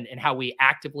aversion and how we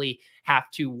actively have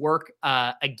to work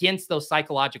against those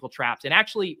psychological traps and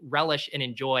actually relish and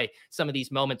enjoy some of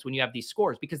these moments when you have these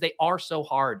scores, because they are so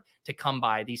hard to come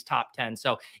by, these top 10.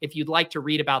 So if you'd like to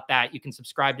read about that, you can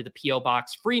subscribe to the PO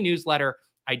Box free newsletter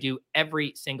I do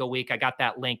every single week. I got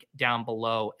that link down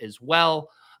below as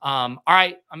well. All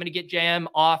right, I'm going to get JM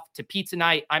off to pizza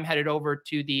night. I'm headed over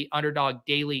to the Underdog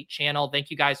Daily channel.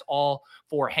 Thank you guys all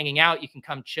for hanging out. You can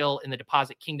come chill in the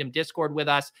Deposit Kingdom Discord with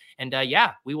us. And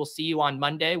we will see you on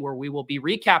Monday, where we will be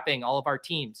recapping all of our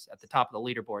teams at the top of the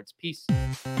leaderboards. Peace.